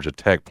at Georgia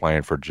Tech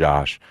playing for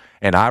Josh.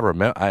 And I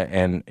remember,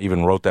 and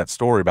even wrote that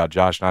story about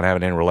Josh not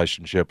having any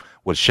relationship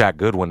with Shaq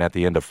Goodwin at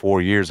the end of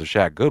 4 years of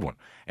Shaq Goodwin.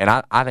 And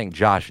I think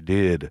Josh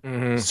did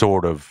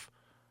sort of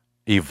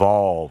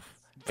evolve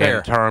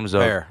in terms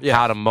of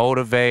how to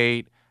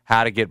motivate,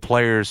 how to get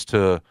players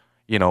to,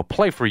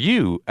 play for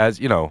you as,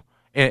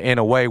 in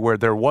a way where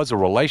there was a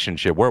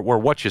relationship, where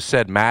what you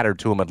said mattered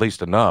to them at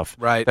least enough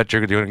that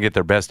you're going to get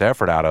their best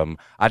effort out of them.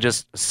 I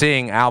just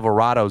seeing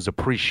Alvarado's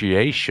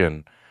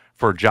appreciation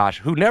for Josh,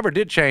 who never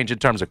did change in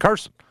terms of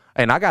cursing.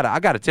 And I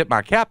gotta tip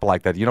my cap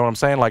like that. You know what I'm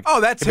saying? Like,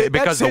 that's it.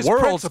 Because that's the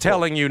world's principle.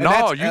 telling you,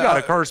 no, you got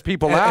to curse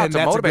people out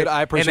to motivate.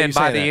 I appreciate and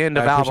then by the end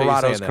of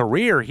Alvarado's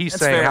career, he's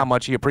saying how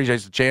much he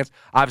appreciates the chance.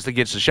 Obviously,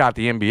 gets a shot at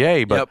the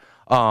NBA, but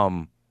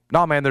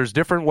no, man, there's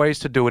different ways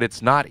to do it.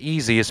 It's not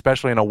easy,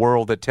 especially in a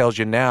world that tells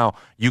you now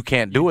you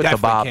can't do it the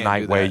Bob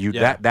Knight way.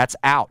 That's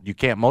out. You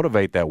can't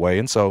motivate that way.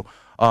 And so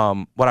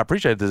what I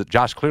appreciate is that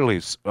Josh clearly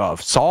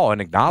saw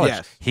and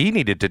acknowledged he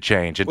needed to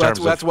change in terms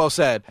of that's well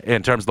said.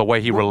 In terms of the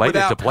way he related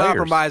to players. Without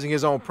compromising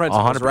his own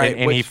principles, right?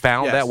 And he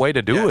found that way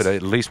to do it,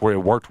 at least where it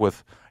worked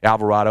with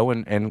Alvarado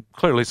and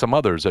clearly some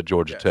others at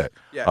Georgia Tech.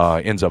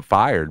 Ends up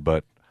fired,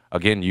 but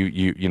again,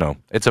 you know,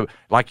 it's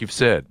like you've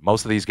said,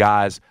 most of these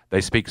guys,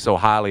 they speak so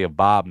highly of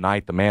Bob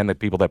Knight, the man, that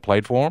people that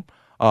played for him.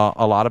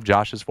 A lot of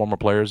Josh's former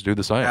players do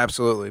the same.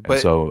 Absolutely. But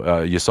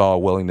so you saw a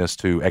willingness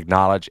to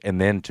acknowledge and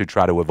then to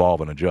try to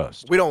evolve and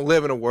adjust. We don't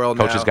live in a world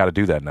now. Coaches got to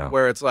do that now.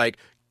 Where it's like,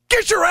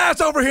 get your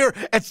ass over here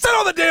and sit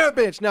on the damn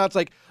bench. Now it's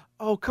like,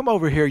 oh, come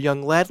over here,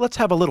 young lad. Let's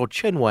have a little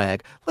chin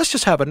wag. Let's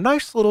just have a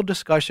nice little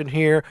discussion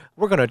here.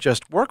 We're going to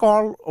just work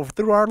all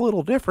through our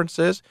little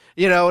differences.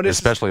 You know, and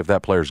especially if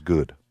that player's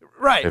good.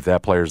 Right. If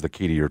that player's the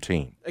key to your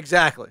team.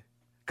 Exactly.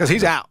 Because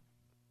he's out.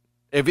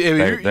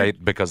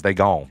 Because they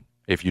gone.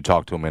 If you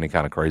talk to him any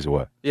kind of crazy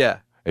way. Yeah.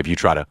 If you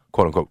try to,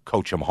 quote, unquote,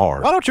 coach him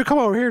hard. Why don't you come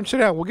over here and sit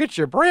down? We'll get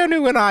you a brand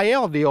new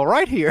NIL deal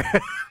right here.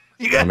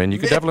 I mean, you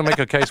could definitely make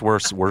a case where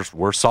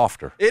we're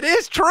softer. It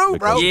is true, because,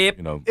 bro. Yep.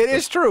 You know, it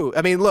is true.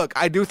 I mean, look,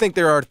 I do think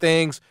there are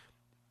things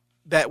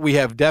that we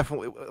have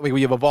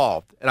we have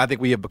evolved, and I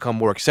think we have become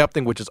more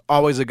accepting, which is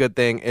always a good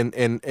thing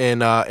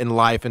in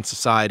life and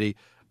society.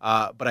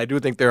 But I do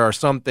think there are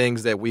some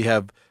things that we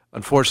have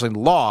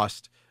unfortunately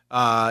lost,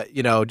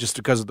 just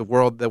because of the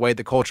world, the way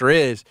the culture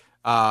is.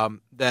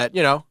 That,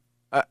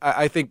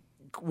 I think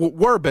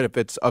were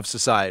benefits of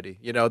society,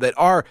 that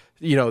are,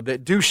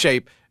 that do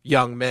shape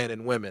young men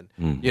and women,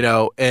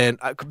 and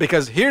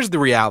because here's the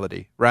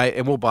reality, right?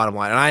 And we'll bottom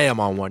line, and I am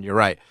on one, you're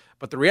right.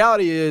 But the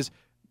reality is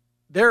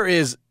there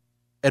is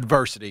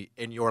adversity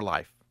in your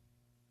life.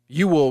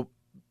 You will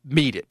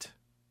meet it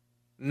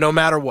no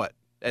matter what.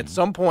 At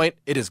some point,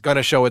 it is going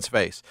to show its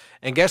face.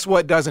 And guess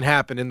what doesn't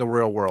happen in the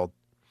real world?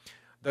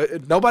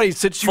 Nobody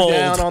sits you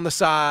down on the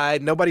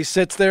side. Nobody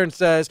sits there and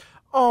says,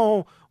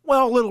 oh,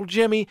 well, little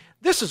Jimmy,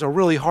 this is a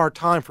really hard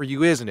time for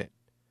you, isn't it?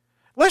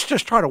 Let's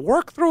just try to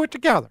work through it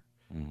together.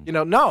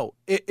 No,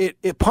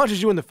 it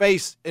punches you in the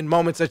face in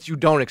moments that you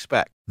don't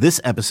expect.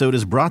 This episode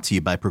is brought to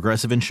you by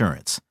Progressive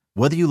Insurance.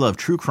 Whether you love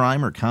true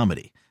crime or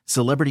comedy,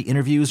 celebrity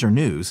interviews or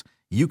news,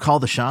 you call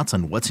the shots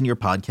on what's in your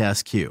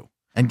podcast queue.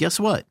 And guess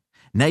what?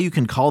 Now you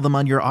can call them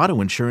on your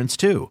auto insurance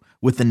too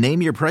with the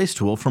Name Your Price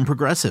tool from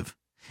Progressive.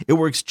 It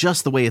works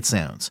just the way it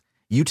sounds.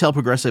 You tell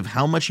Progressive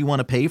how much you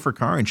want to pay for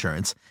car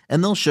insurance,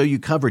 and they'll show you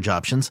coverage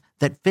options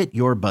that fit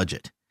your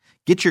budget.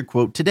 Get your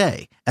quote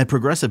today at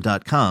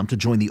Progressive.com to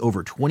join the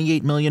over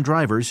 28 million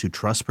drivers who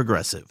trust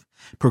Progressive.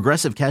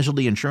 Progressive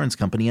Casualty Insurance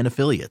Company and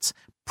Affiliates.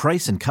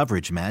 Price and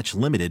coverage match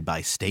limited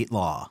by state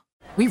law.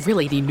 We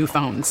really need new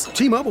phones.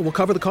 T-Mobile will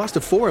cover the cost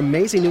of 4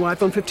 amazing new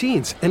iPhone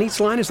 15s, and each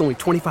line is only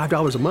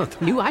 $25 a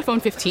month. New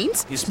iPhone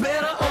 15s? It's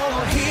better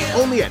over here.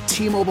 Only at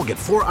T-Mobile, get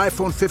 4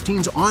 iPhone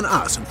 15s on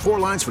us and 4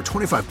 lines for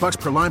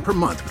 $25 per line per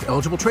month with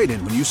eligible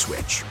trade-in when you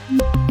switch.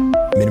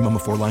 Minimum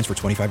of 4 lines for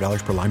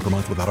 $25 per line per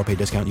month with autopay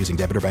discount using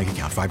debit or bank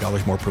account.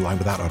 $5 more per line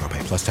without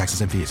autopay, plus taxes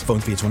and fees. Phone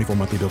fee at 24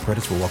 monthly bill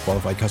credits for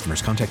well-qualified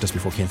customers. Contact us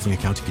before canceling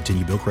account to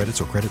continue bill credits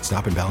or credit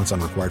stop and balance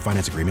on required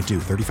finance agreement due.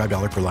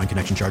 $35 per line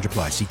connection charge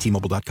applies. See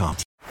T-Mobile.com.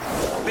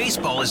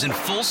 Baseball is in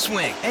full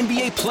swing.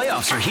 NBA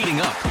playoffs are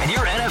heating up, and your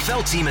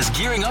NFL team is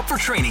gearing up for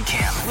training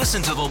camp.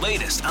 Listen to the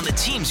latest on the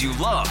teams you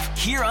love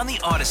here on the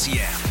Odyssey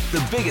app.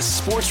 The biggest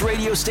sports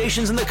radio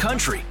stations in the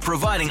country,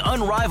 providing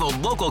unrivaled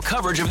local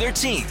coverage of their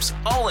teams,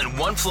 all in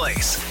one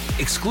place.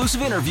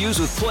 Exclusive interviews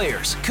with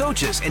players,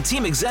 coaches, and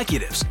team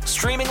executives,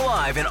 streaming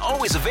live and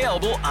always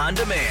available on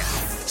demand.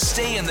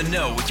 Stay in the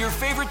know with your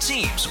favorite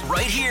teams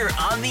right here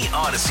on the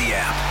Odyssey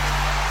app.